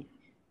see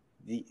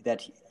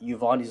that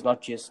Yvonne is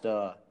not just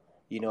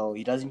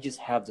he doesn't just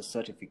have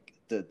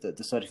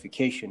the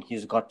certification.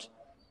 He's got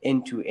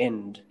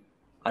end-to-end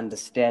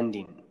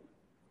understanding,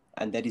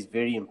 and that is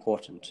very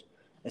important,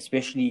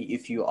 especially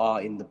if you are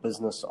in the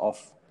business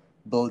of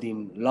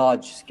building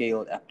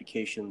large-scale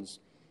applications,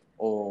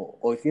 or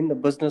if you're in the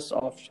business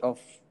of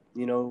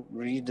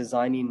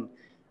redesigning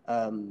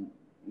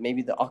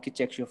maybe the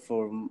architecture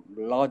for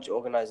large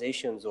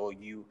organizations, or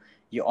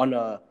you're on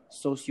a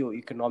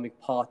socio-economic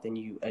path, and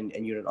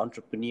you're an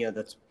entrepreneur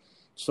that's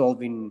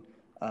solving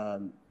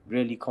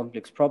really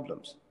complex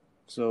problems.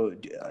 So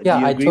do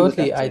you agree with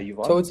that, I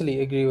Yvonne? totally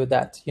agree with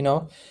that.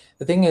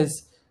 The thing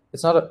is,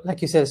 it's not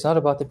like you said, it's not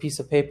about the piece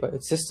of paper.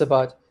 It's just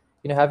about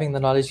having the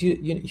knowledge.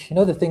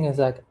 The thing is,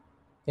 like,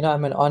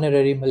 I'm an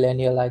honorary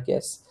millennial, I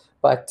guess,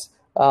 but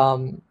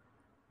I'm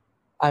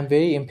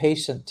very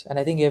impatient, and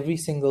I think every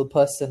single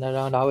person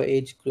around our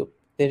age group,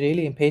 they're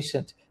really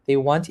impatient. They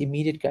want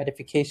immediate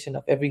gratification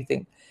of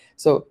everything.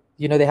 So,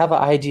 they have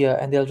an idea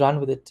and they'll run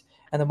with it.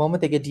 And the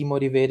moment they get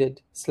demotivated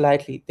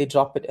slightly, they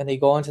drop it and they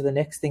go on to the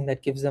next thing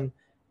that gives them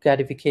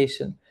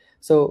gratification.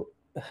 So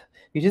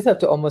you just have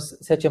to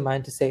almost set your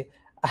mind to say,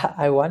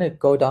 I want to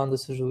go down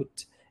this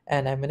route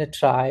and I'm going to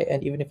try.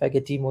 And even if I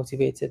get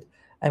demotivated,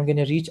 I'm going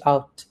to reach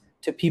out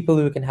to people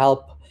who can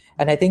help.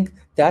 And I think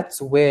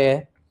that's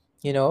where,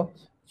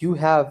 you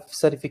have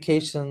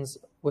certifications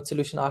with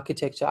solution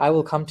architecture. I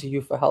will come to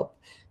you for help.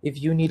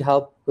 If you need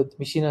help with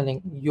machine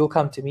learning, you'll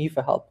come to me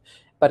for help.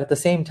 But at the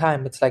same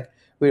time, it's like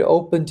we're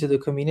open to the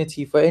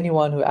community for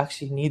anyone who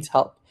actually needs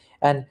help.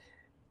 And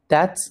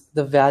that's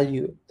the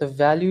value. The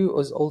value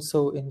is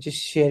also in just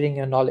sharing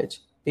your knowledge,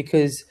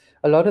 because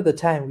a lot of the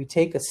time we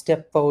take a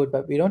step forward,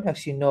 but we don't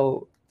actually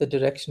know the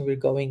direction we're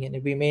going in.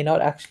 And we may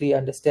not actually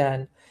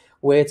understand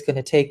where it's going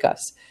to take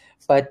us.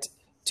 But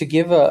to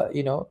give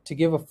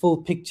a full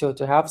picture,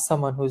 to have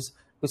someone who's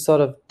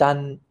sort of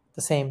done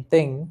the same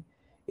thing,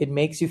 it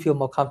makes you feel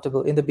more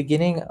comfortable. In the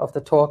beginning of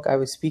the talk, I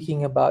was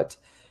speaking about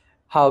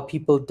how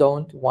people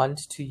don't want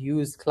to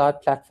use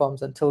cloud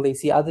platforms until they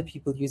see other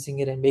people using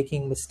it and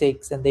making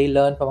mistakes, and they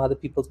learn from other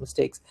people's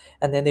mistakes,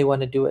 and then they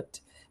want to do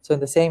it. So in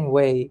the same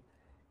way,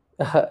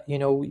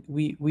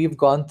 we've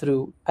gone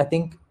through, I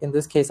think in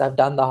this case, I've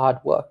done the hard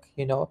work,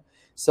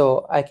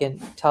 so I can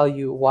tell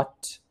you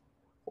what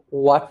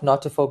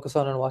not to focus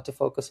on and what to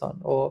focus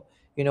on, or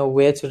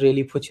where to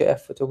really put your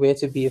effort or where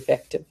to be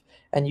effective.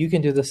 And you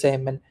can do the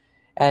same.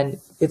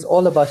 And it's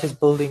all about just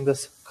building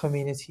this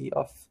community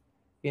of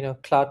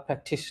cloud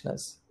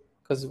practitioners,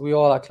 because we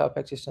all are cloud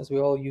practitioners.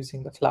 We're all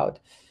using the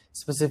cloud.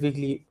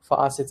 Specifically for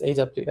us, it's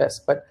AWS,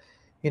 but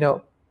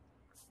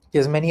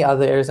there's many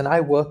other areas. And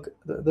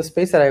the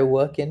space that I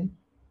work in,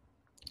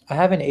 I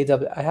have an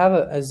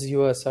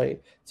Azure, sorry,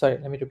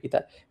 let me repeat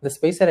that. The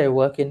space that I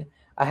work in,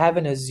 I have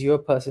an Azure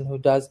person who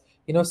does,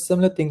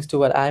 similar things to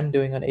what I'm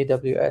doing on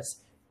AWS.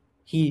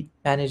 He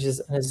manages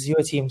an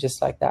Azure team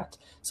just like that.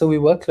 So we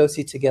work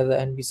closely together,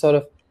 and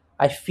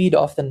I feed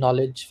off the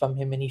knowledge from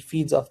him, and he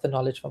feeds off the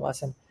knowledge from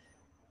us, and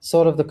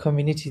sort of the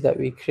community that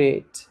we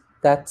create.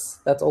 That's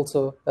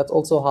also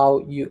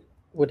how you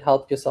would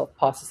help yourself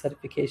pass the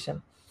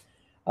certification.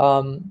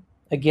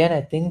 Again,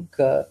 I think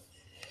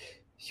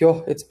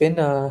it's been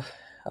a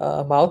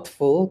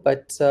mouthful,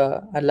 but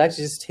I'd like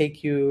to just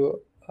take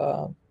you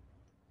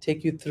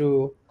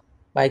through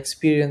my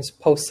experience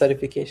post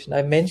certification.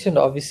 I mentioned,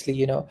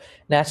 obviously,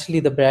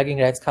 naturally the bragging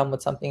rights come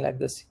with something like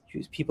this.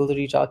 People to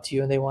reach out to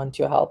you and they want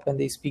your help and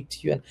they speak to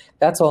you, and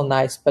that's all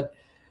nice. But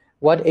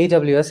what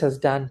AWS has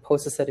done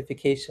post the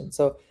certification,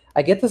 so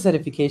I get the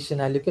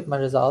certification, I look at my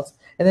results,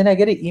 and then I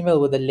get an email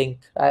with a link.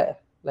 I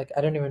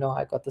don't even know how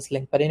I got this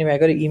link, but anyway, I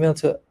got an email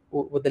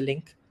with a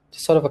link to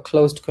sort of a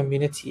closed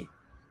community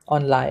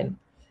online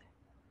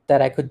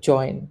that I could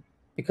join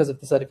because of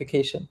the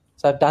certification.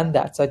 So I've done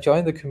that. So I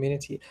joined the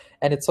community,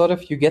 and it's sort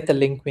of, you get the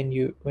link when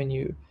you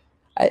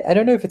I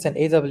don't know if it's an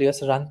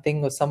AWS run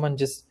thing or someone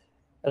just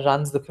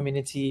runs the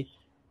community,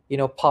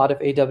 part of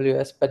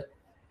AWS. But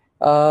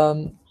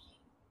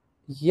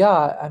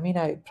yeah, I mean,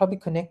 I probably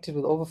connected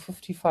with over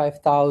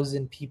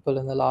 55,000 people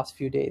in the last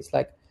few days,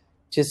 like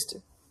just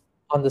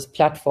on this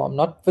platform,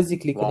 not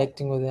physically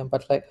connecting with them,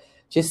 but like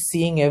just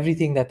seeing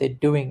everything that they're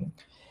doing.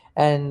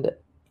 And,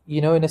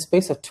 in a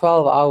space of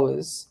 12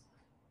 hours,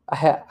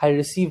 I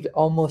received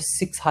almost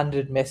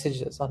 600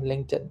 messages on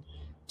LinkedIn,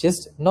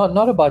 just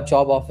not about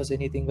job offers or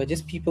anything, but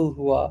just people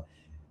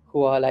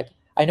who are like,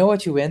 I know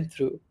what you went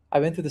through. I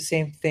went through the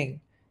same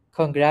thing.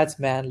 Congrats,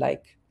 man.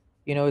 Like,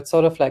 it's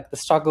sort of like the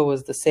struggle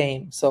was the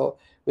same. So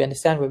We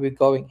understand where we're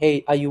going.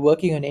 Hey, are you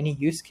working on any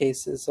use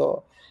cases?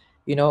 Or,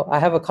 I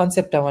have a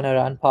concept I want to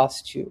run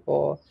past you.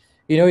 Or,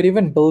 it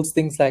even builds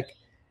things like,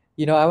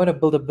 I want to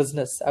build a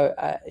business,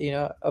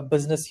 a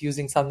business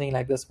using something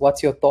like this.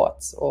 What's your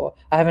thoughts? Or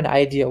I have an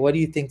idea. What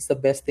do you think is the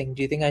best thing?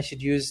 Do you think I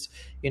should use,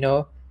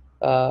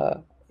 uh,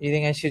 you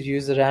think I should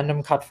use a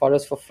random cut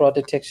forest for fraud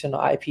detection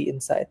or IP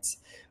insights?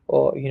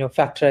 Or,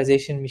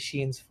 factorization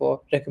machines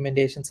for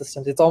recommendation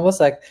systems? It's almost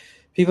like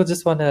people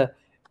just want to,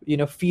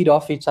 feed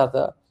off each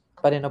other,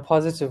 but in a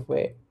positive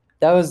way.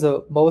 That was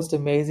the most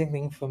amazing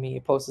thing for me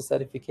post the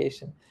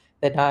certification,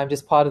 that now I'm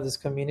just part of this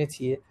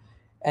community.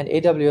 And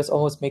AWS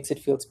almost makes it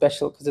feel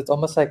special because it's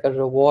almost like a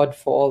reward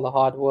for all the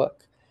hard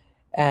work.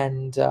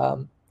 And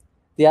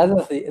the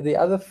other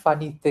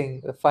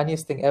the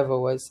funniest thing ever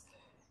was,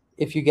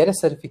 if you get a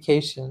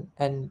certification,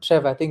 and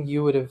Trev, I think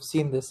you would have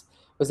seen this,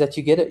 was that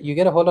you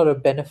get a whole lot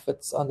of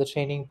benefits on the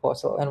training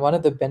portal. And one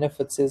of the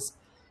benefits is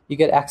you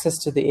get access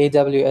to the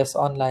AWS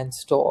online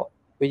store,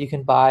 where you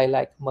can buy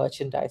like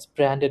merchandise,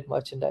 branded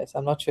merchandise.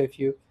 I'm not sure if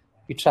you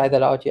tried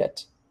that out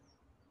yet.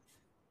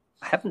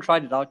 I haven't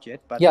tried it out yet,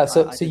 but Yeah, I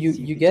so did see you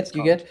the get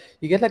discount.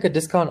 like a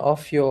discount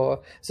off your,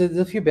 so there's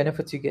a few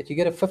benefits you get. You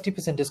get a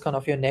 50% discount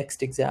off your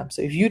next exam.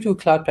 So if you do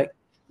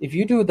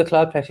the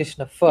cloud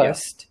practitioner Yeah.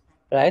 first,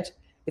 right?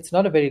 It's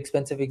not a very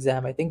expensive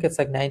exam. I think it's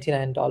like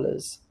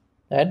 $99,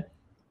 right?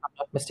 I'm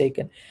not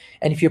mistaken.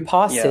 And if you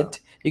pass Yeah. it,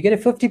 you get a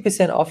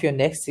 50% off your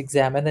next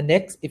exam. And the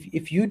next,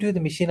 if you do the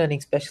machine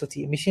learning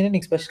specialty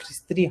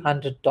is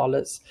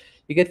 $300.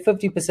 You get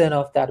 50%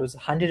 off that, was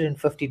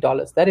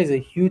 $150. That is a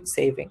huge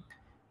saving,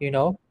 you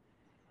know?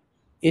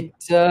 it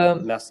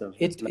Massive.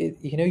 It's it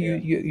yeah.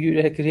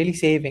 you're like really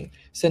saving.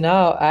 So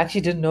now I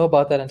actually didn't know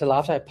about that until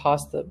after I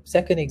passed the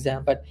second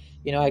exam, but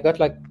I got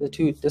like the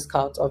two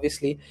discounts,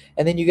 obviously.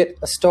 And then you get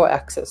a store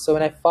access. So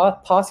when I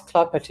pass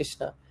cloud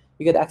practitioner,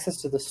 you get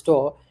access to the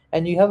store,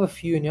 and you have a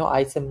few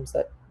items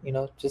that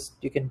just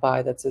you can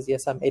buy that says,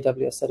 yes, I'm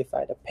AWS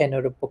certified, a pen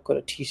or a book or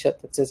a t-shirt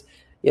that says,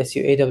 yes,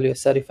 you're AWS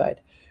certified.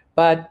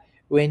 But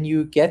when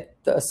you get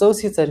the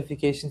associate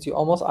certifications, you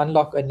almost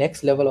unlock a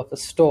next level of the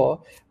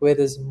store, where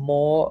there's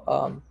more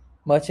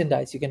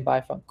merchandise you can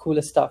buy from,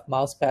 cooler stuff,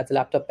 mouse pads,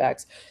 laptop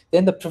bags.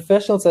 Then the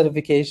professional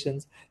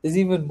certifications, there's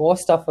even more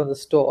stuff on the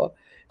store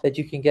that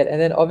you can get. And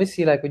then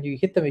obviously, like when you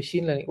hit the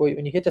machine learning, or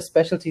when you hit a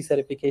specialty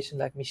certification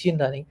like machine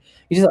learning,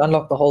 you just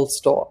unlock the whole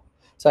store.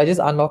 So I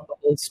just unlocked the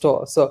whole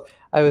store. So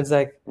I was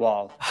like,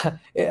 Wow.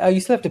 I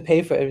still have to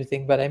pay for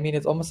everything, but I mean,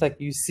 it's almost like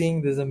you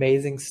seeing this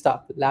amazing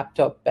stuff,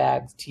 laptop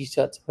bags,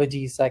 t-shirts,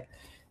 hoodies. Like,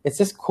 it's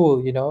just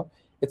cool,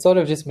 It sort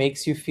of just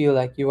makes you feel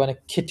like you want to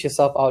kit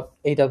yourself out,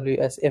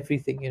 AWS,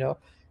 everything,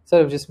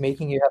 Sort of just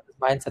making you have this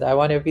mindset, I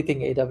want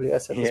everything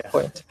AWS at this Yeah.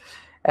 point.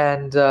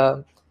 And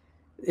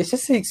it's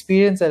just the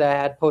experience that I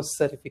had post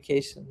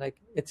certification. Like,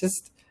 it's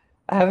just,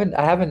 I haven't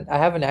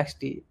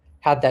actually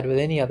had that with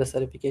any other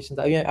certifications.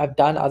 I mean, I've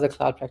done other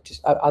cloud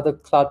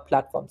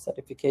platform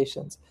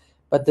certifications,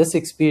 but this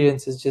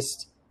experience was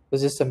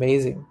just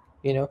amazing.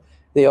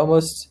 They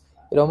almost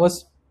it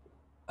almost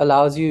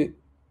allows you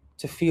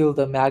to feel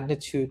the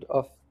magnitude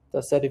of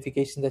the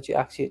certification that you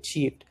actually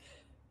achieved.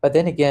 But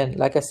then again,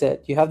 like I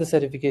said, you have the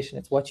certification,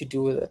 it's what you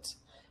do with it.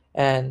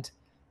 And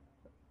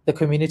the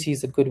community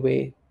is a good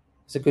way.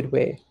 It's a good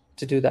way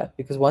to do that,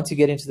 because once you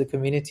get into the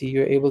community,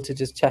 you're able to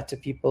just chat to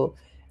people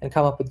and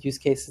come up with use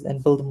cases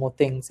and build more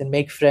things and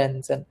make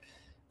friends. And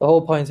the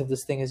whole point of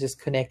this thing is just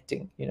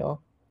connecting,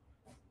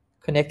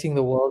 connecting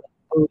the world,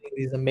 building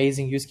these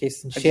amazing use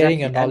cases and sharing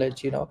your Exactly.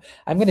 And knowledge.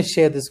 I'm going to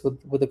share this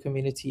with the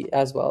community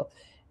as well,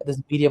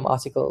 this Medium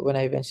article, when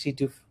I eventually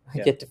do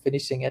yeah, get to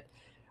finishing it.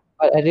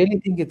 But I really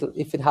think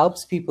if it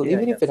helps people, yeah,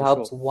 even yeah, if it for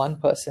helps sure. one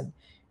person,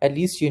 at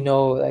least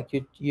like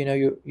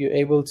you're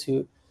able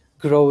to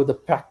grow the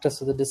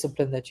practice or the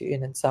discipline that you're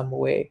in some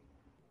way.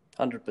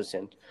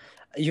 100%.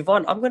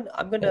 Yvonne, I'm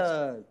Yes.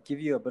 gonna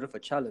give you a bit of a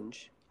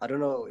challenge. I don't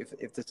know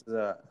if this is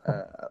a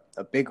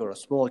big or a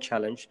small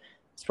challenge.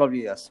 It's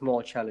probably a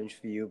small challenge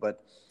for you,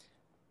 but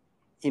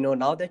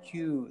now that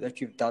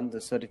you've done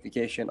the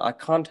certification, I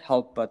can't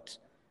help but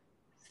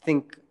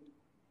think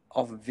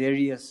of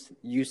various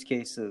use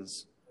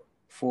cases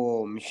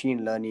for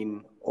machine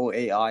learning or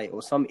AI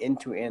or some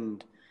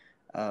end-to-end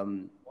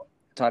um,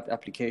 type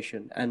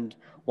application. And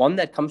one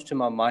that comes to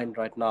my mind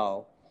right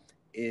now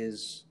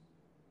is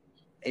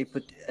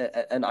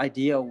an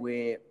idea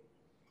where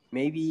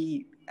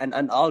maybe and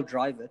I'll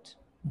drive it,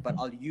 but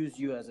I'll use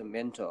you as a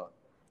mentor.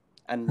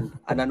 And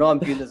I know I'm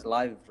doing this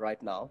live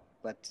right now,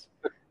 but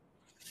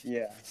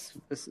yeah,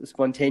 it's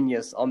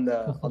spontaneous on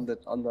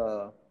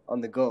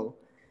the go.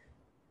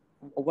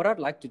 What I'd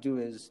like to do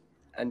is,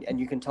 and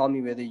you can tell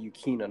me whether you're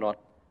keen or not.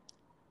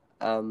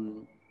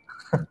 Um,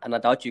 and I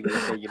doubt you're going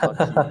to say you're not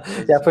keen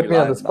Yeah, because put you're me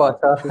on the live spot.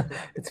 now.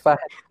 It's fine.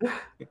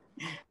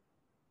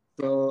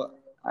 So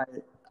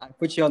I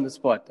put you on the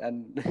spot,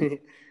 and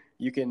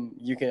you can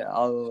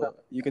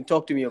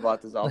talk to me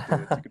about this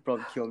afterwards. You could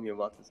probably kill me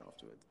about this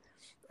afterwards.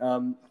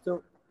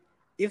 So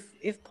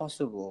if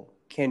possible,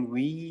 can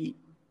we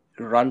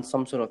run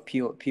some sort of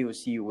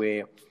POC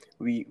where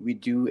we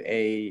do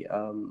a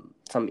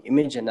some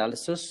image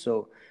analysis.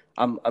 So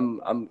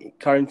I'm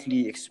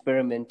currently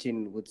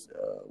experimenting with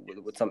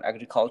some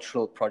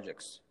agricultural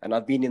projects, and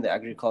I've been in the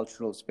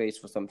agricultural space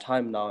for some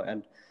time now.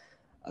 And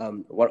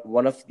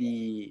one of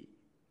the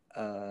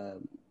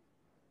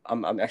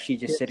I'm actually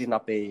just setting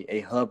up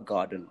a herb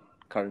garden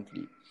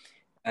currently,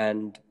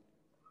 and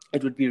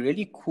it would be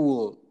really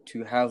cool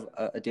to have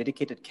a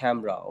dedicated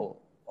camera or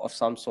of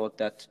some sort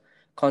that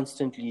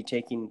constantly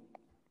taking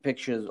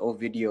pictures or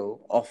video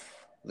of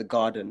the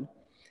garden.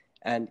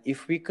 And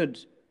if we could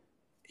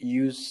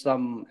use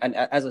some, and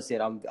as I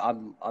said,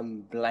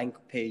 I'm blank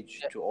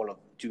page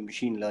to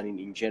machine learning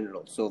in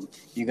general, so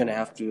you're going to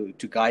have to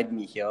guide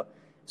me here.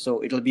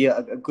 So it'll be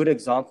a good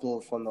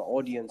example from the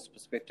audience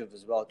perspective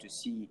as well, to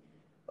see,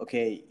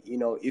 okay,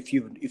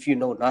 if you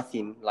know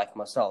nothing like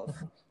myself,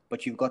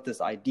 but you've got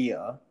this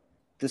idea,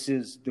 this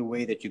is the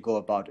way that you go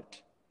about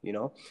it.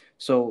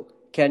 So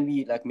can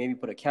we like maybe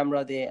put a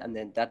camera there, and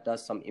then that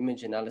does some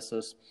image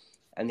analysis,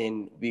 and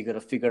then we got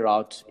to figure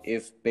out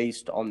if,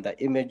 based on the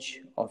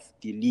image of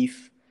the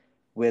leaf,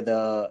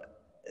 whether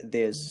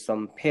there's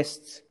some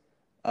pests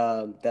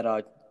that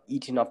are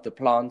eating up the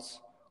plants,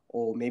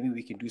 or maybe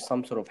we can do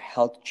some sort of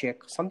health check,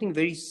 something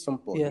very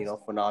simple. Yes.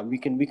 For now, and we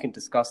can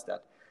discuss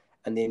that,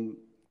 and then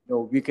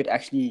we could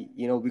actually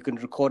we can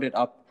record it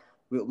up.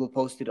 We'll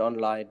post it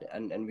online,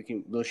 and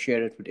we'll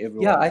share it with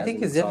everyone. Yeah, I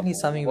think it's definitely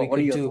something we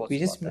could do. We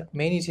just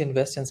may need to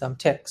invest in some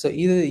tech. So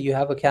either you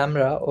have a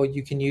camera, or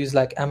you can use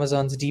like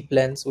Amazon's Deep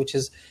Lens, which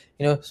is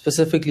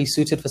specifically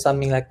suited for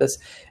something like this.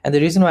 And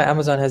the reason why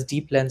Amazon has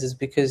Deep Lens is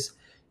because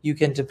you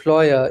can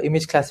deploy a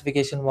image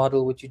classification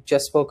model, which you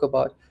just spoke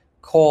about,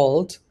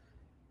 called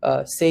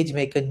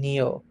SageMaker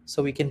Neo.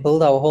 So we can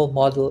build our whole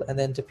model and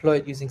then deploy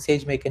it using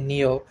SageMaker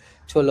Neo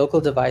to a local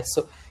device.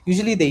 So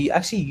usually they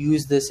actually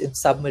use this in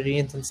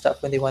submarines and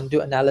stuff when they want to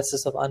do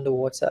analysis of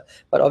underwater.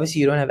 But obviously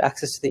you don't have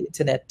access to the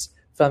internet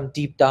from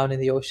deep down in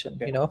the ocean,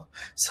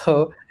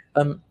 So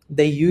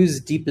they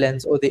use Deep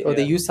Lens, or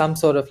they use some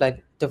sort of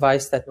like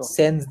device that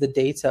sends the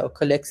data or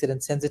collects it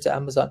and sends it to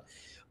Amazon.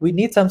 We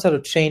need some sort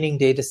of training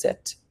data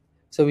set.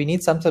 So we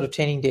need some sort of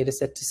training data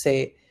set to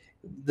say,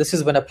 this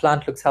is when a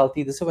plant looks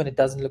healthy, this is when it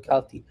doesn't look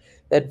healthy.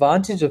 The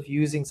advantage of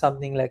using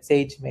something like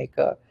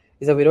SageMaker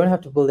is that we don't have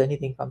to build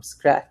anything from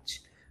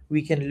scratch.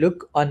 We can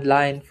look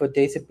online for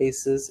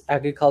databases,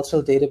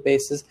 agricultural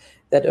databases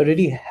that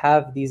already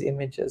have these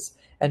images.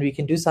 And we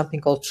can do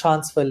something called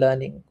transfer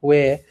learning,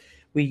 where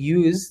we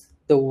use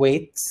the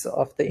weights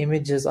of the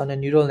images on a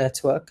neural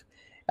network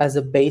as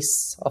a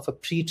base of a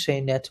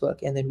pre-trained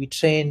network. And then we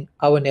train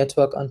our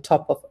network on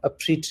top of a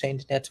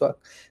pre-trained network.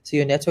 So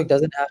your network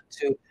doesn't have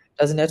to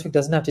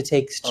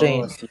take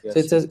strain. So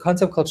it's a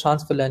concept called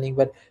transfer learning,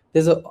 but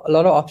there's a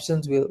lot of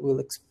options we'll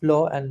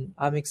explore, and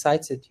I'm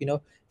excited.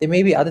 There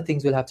may be other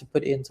things we'll have to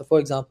put in. So for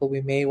example, we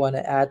may want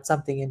to add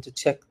something in to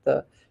check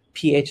the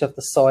pH of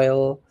the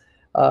soil.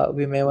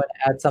 We may want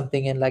to add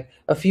something in, like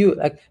a few,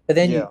 but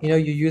then you're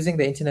using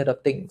the Internet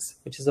of Things,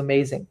 which is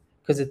amazing,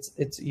 because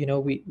it's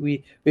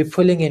we're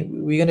pulling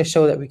in, we're going to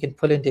show that we can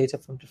pull in data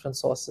from different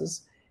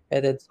sources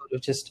and then sort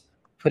of just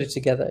put it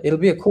together. It'll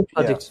be a cool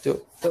project to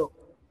do. So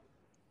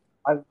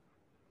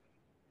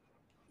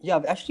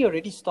I've actually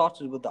already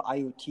started with the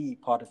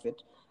IoT part of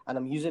it, and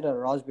I'm using a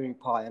Raspberry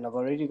Pi, and I've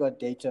already got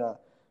data.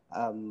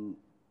 I'm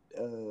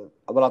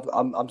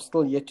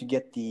still yet to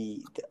get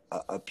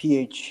a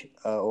pH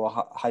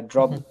or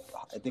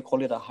they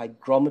call it a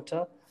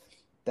hygrometer,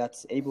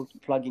 that's able to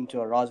plug into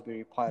a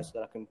Raspberry Pi, so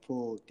that I can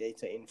pull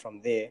data in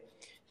from the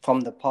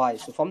Pi.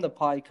 So from the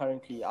Pi,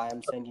 currently I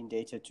am sending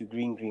data to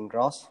Green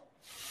Grass,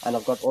 and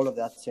I've got all of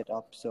that set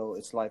up. So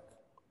it's like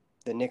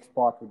the next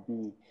part would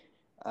be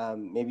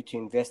maybe to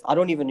invest. I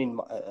don't even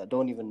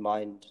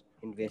mind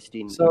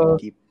investing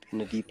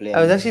in a deep lens.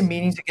 I was actually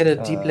meaning to get a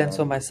deep lens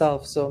for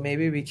myself, so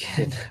maybe we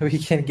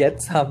can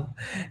get some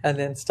and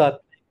then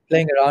start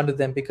playing around with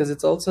them, because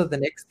it's also the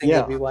next thing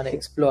that we want to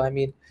explore. I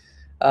mean,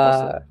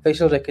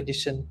 facial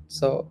recognition,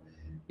 so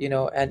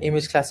and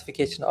image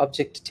classification,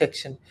 object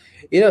detection.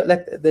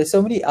 Like there's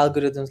so many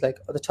algorithms. Like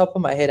at the top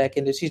of my head, I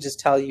can literally just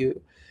tell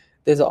you,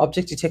 there's an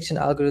object detection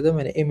algorithm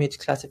and an image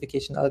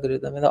classification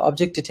algorithm. And the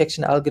object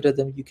detection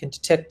algorithm, you can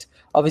detect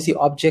obviously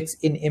objects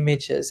in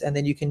images, and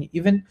then you can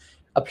even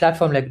a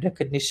platform like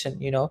Rekognition,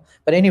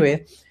 But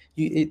anyway,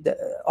 the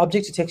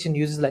object detection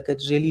uses like a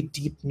really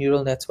deep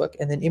neural network,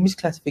 and then image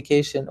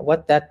classification,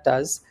 what that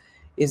does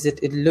is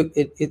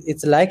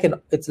it's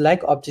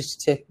like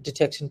object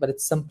detection, but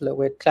it's simpler,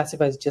 where it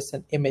classifies just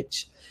an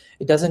image.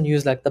 It doesn't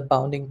use like the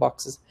bounding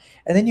boxes.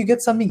 And then you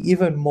get something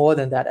even more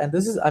than that. And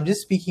I'm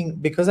just speaking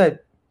because the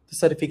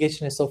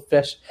certification is so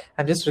fresh.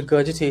 I'm just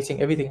regurgitating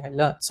everything I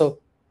learned. So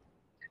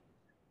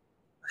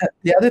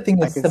the other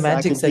thing is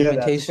semantic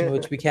segmentation,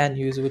 which we can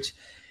use, which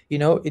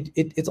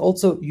it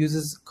also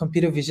uses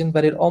computer vision,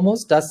 but it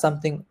almost does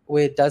something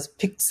where it does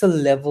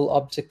pixel level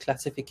object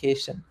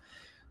classification.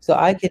 So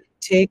I can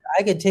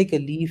take a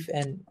leaf,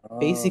 and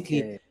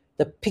basically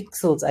the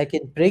pixels, I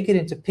can break it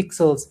into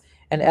pixels,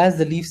 and as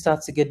the leaf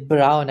starts to get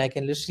brown, I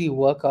can literally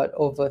work out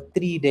over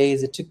 3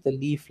 days. It took the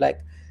leaf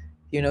like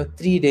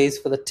 3 days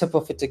for the tip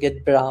of it to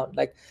get brown.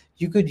 Like,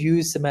 you could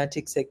use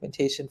semantic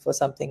segmentation for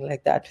something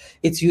like that.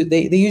 They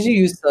usually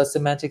use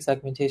semantic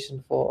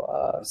segmentation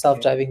for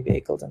self-driving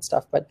vehicles and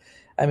stuff, but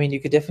I mean, you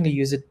could definitely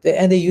use it,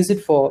 and they use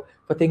it for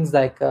things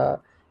like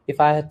if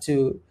I had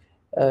to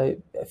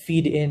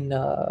feed in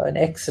an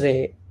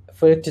X-ray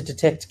for it to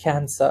detect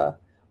cancer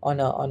on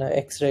a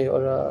X-ray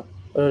or a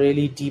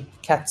really deep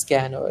CAT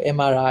scan or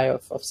MRI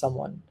of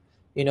someone.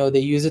 They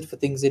use it for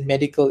things in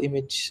medical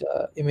image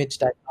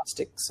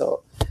diagnostics.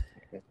 So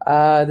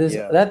there's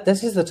Yeah.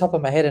 that's just the top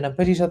of my head, and I'm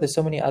pretty sure there's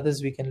so many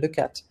others we can look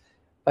at.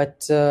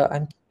 But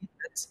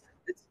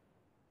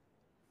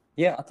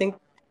Yeah, I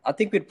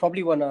think we'd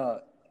probably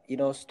wanna,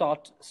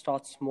 start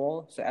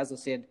small. So as I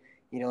said,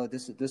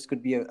 this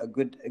could be a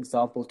good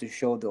example to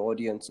show the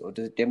audience or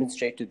to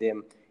demonstrate to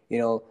them,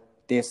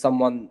 there's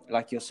someone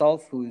like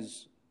yourself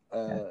who's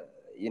a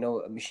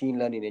machine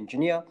learning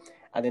engineer,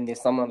 and then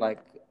there's someone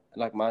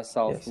like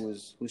myself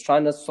Yes. who's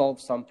trying to solve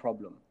some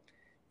problem,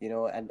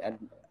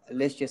 and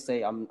let's just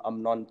say I'm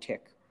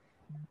non-tech,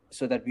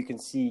 so that we can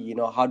see,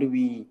 how do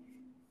we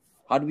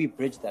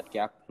bridge that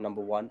gap,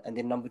 number one, and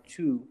then number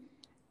two,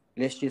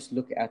 let's just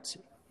look at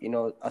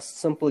a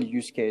simple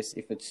use case.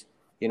 If it's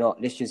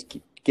let's just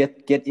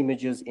get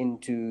images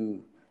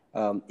into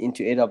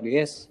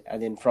AWS,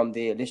 and then from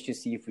there let's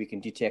just see if we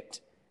can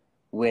detect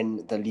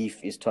when the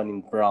leaf is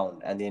turning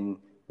brown, and then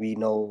we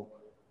know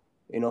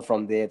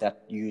from there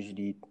that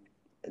usually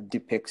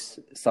depicts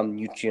some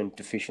nutrient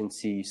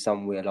deficiency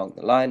somewhere along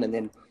the line. And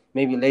then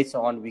maybe later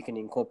on we can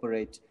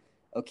incorporate,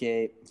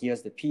 okay,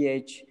 here's the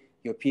pH,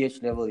 your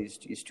pH level is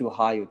too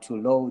high or too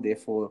low,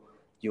 therefore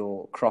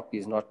your crop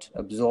is not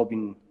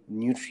absorbing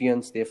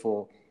nutrients,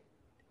 therefore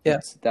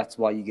that's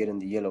why you get in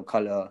the yellow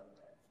color.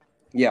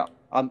 Yeah,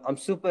 I'm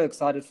super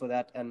excited for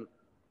that. And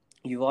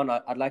Yvonne,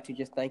 I'd like to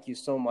just thank you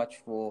so much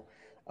for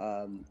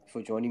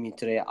joining me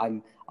today.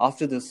 I'm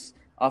after this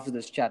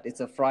chat.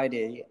 It's a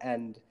Friday,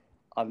 and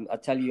I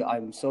tell you,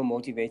 I'm so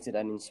motivated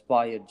and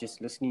inspired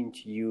just listening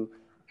to you,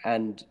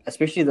 and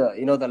especially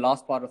the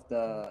last part of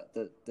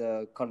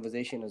the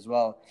conversation as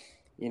well.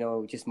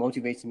 Just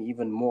motivates me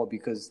even more,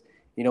 because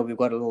we've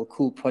got a little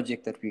cool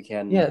project that we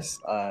can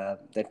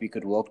that we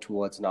could work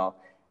towards now.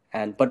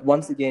 But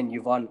once again,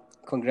 Yvonne,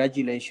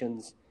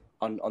 congratulations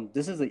on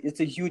this. It's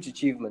a huge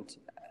achievement.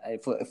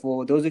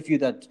 For those of you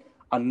that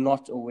are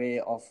not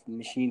aware of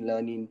machine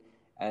learning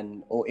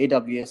or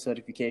AWS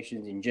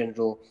certifications in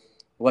general,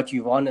 what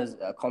Yvonne has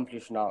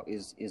accomplished now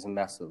is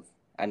massive,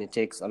 and it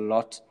takes a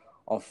lot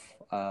of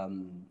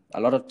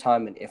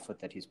time and effort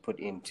that he's put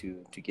in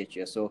to get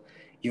here. So,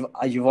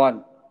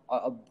 Yvonne,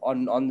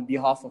 on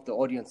behalf of the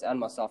audience and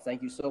myself,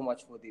 thank you so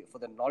much for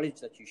the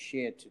knowledge that you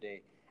shared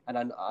today. And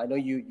I know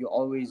you're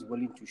always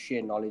willing to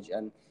share knowledge,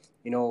 and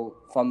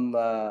from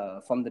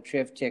the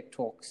Trev Tech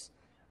Talks.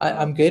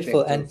 I'm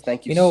grateful, and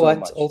thank you you know so what?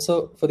 much.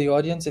 Also, for the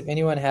audience, if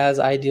anyone has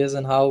ideas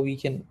on how we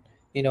can,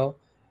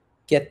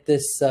 get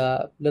this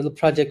little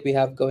project we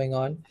have going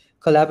on,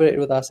 collaborate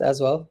with us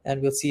as well,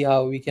 and we'll see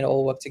how we can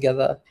all work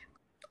together.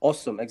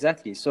 Awesome,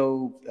 exactly.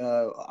 So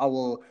I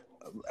will,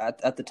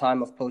 at the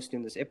time of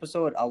posting this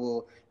episode, I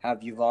will have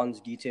Yvonne's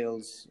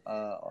details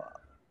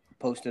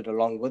posted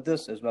along with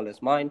this, as well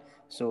as mine.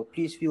 So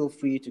please feel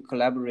free to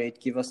collaborate,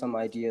 give us some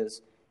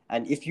ideas.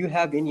 And if you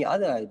have any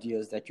other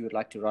ideas that you would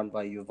like to run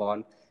by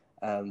Yvonne,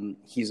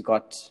 he's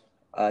got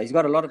a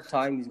lot of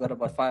time. He's got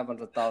about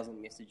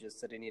 500,000 messages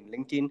sitting in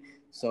LinkedIn.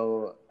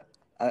 So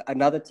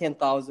another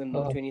 10,000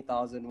 or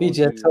 20,000 Be won't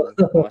gentle.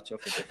 be much of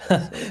a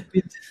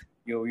difference.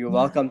 So you're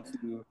welcome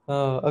to.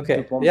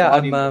 Okay. To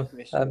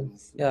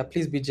Yeah,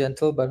 please be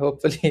gentle, but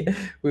hopefully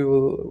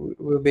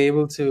we'll be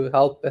able to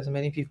help as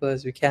many people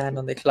as we can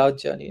on their cloud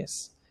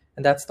journeys.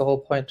 And that's the whole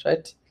point,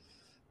 right?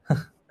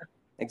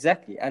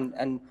 Exactly.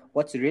 And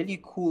what's really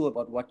cool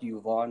about what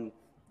Yvonne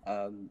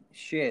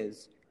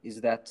shares is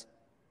that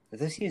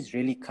this is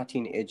really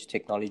cutting edge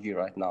technology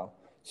right now.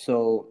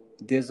 So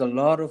there's a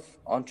lot of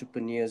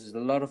entrepreneurs, there's a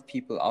lot of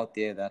people out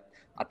there that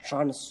are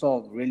trying to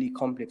solve really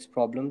complex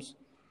problems.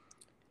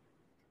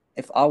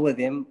 If I were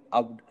them, I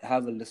would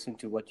have a listen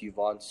to what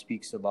Yvonne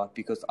speaks about,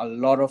 because a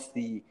lot of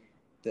the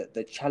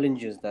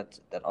challenges that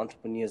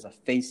entrepreneurs are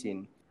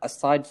facing,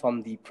 aside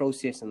from the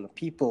process and the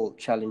people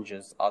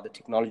challenges, are the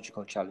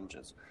technological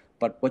challenges.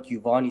 But what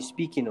Yvonne is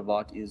speaking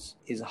about is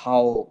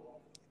how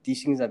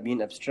these things are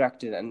being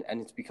abstracted, and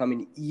it's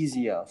becoming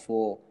easier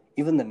for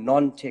even the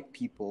non-tech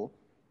people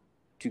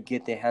to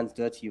get their hands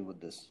dirty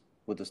with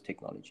this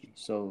technology.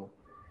 So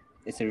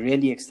it's a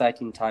really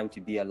exciting time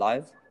to be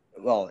alive.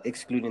 Well,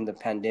 excluding the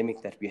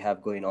pandemic that we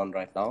have going on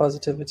right now.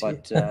 Positivity.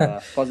 But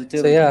positivity,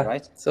 so yeah,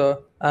 right?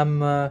 So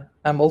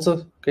I'm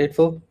also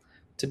grateful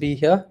to be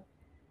here,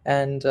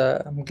 and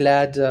I'm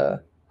glad.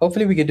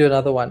 Hopefully, we can do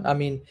another one. I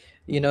mean,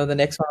 the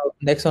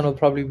next one will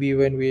probably be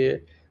when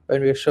we're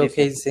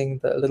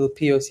showcasing the little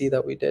POC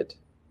that we did.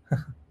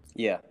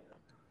 Yeah,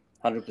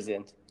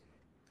 100%.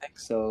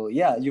 So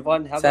yeah,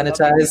 Yvonne, have Sanitize.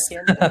 a lovely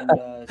weekend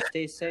and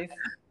stay safe.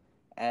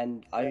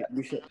 And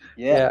we should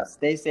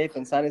stay safe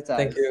and sanitize.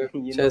 Thank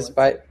you. Cheers.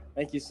 Bye.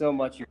 Thank you so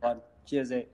much, Yvonne. Cheers.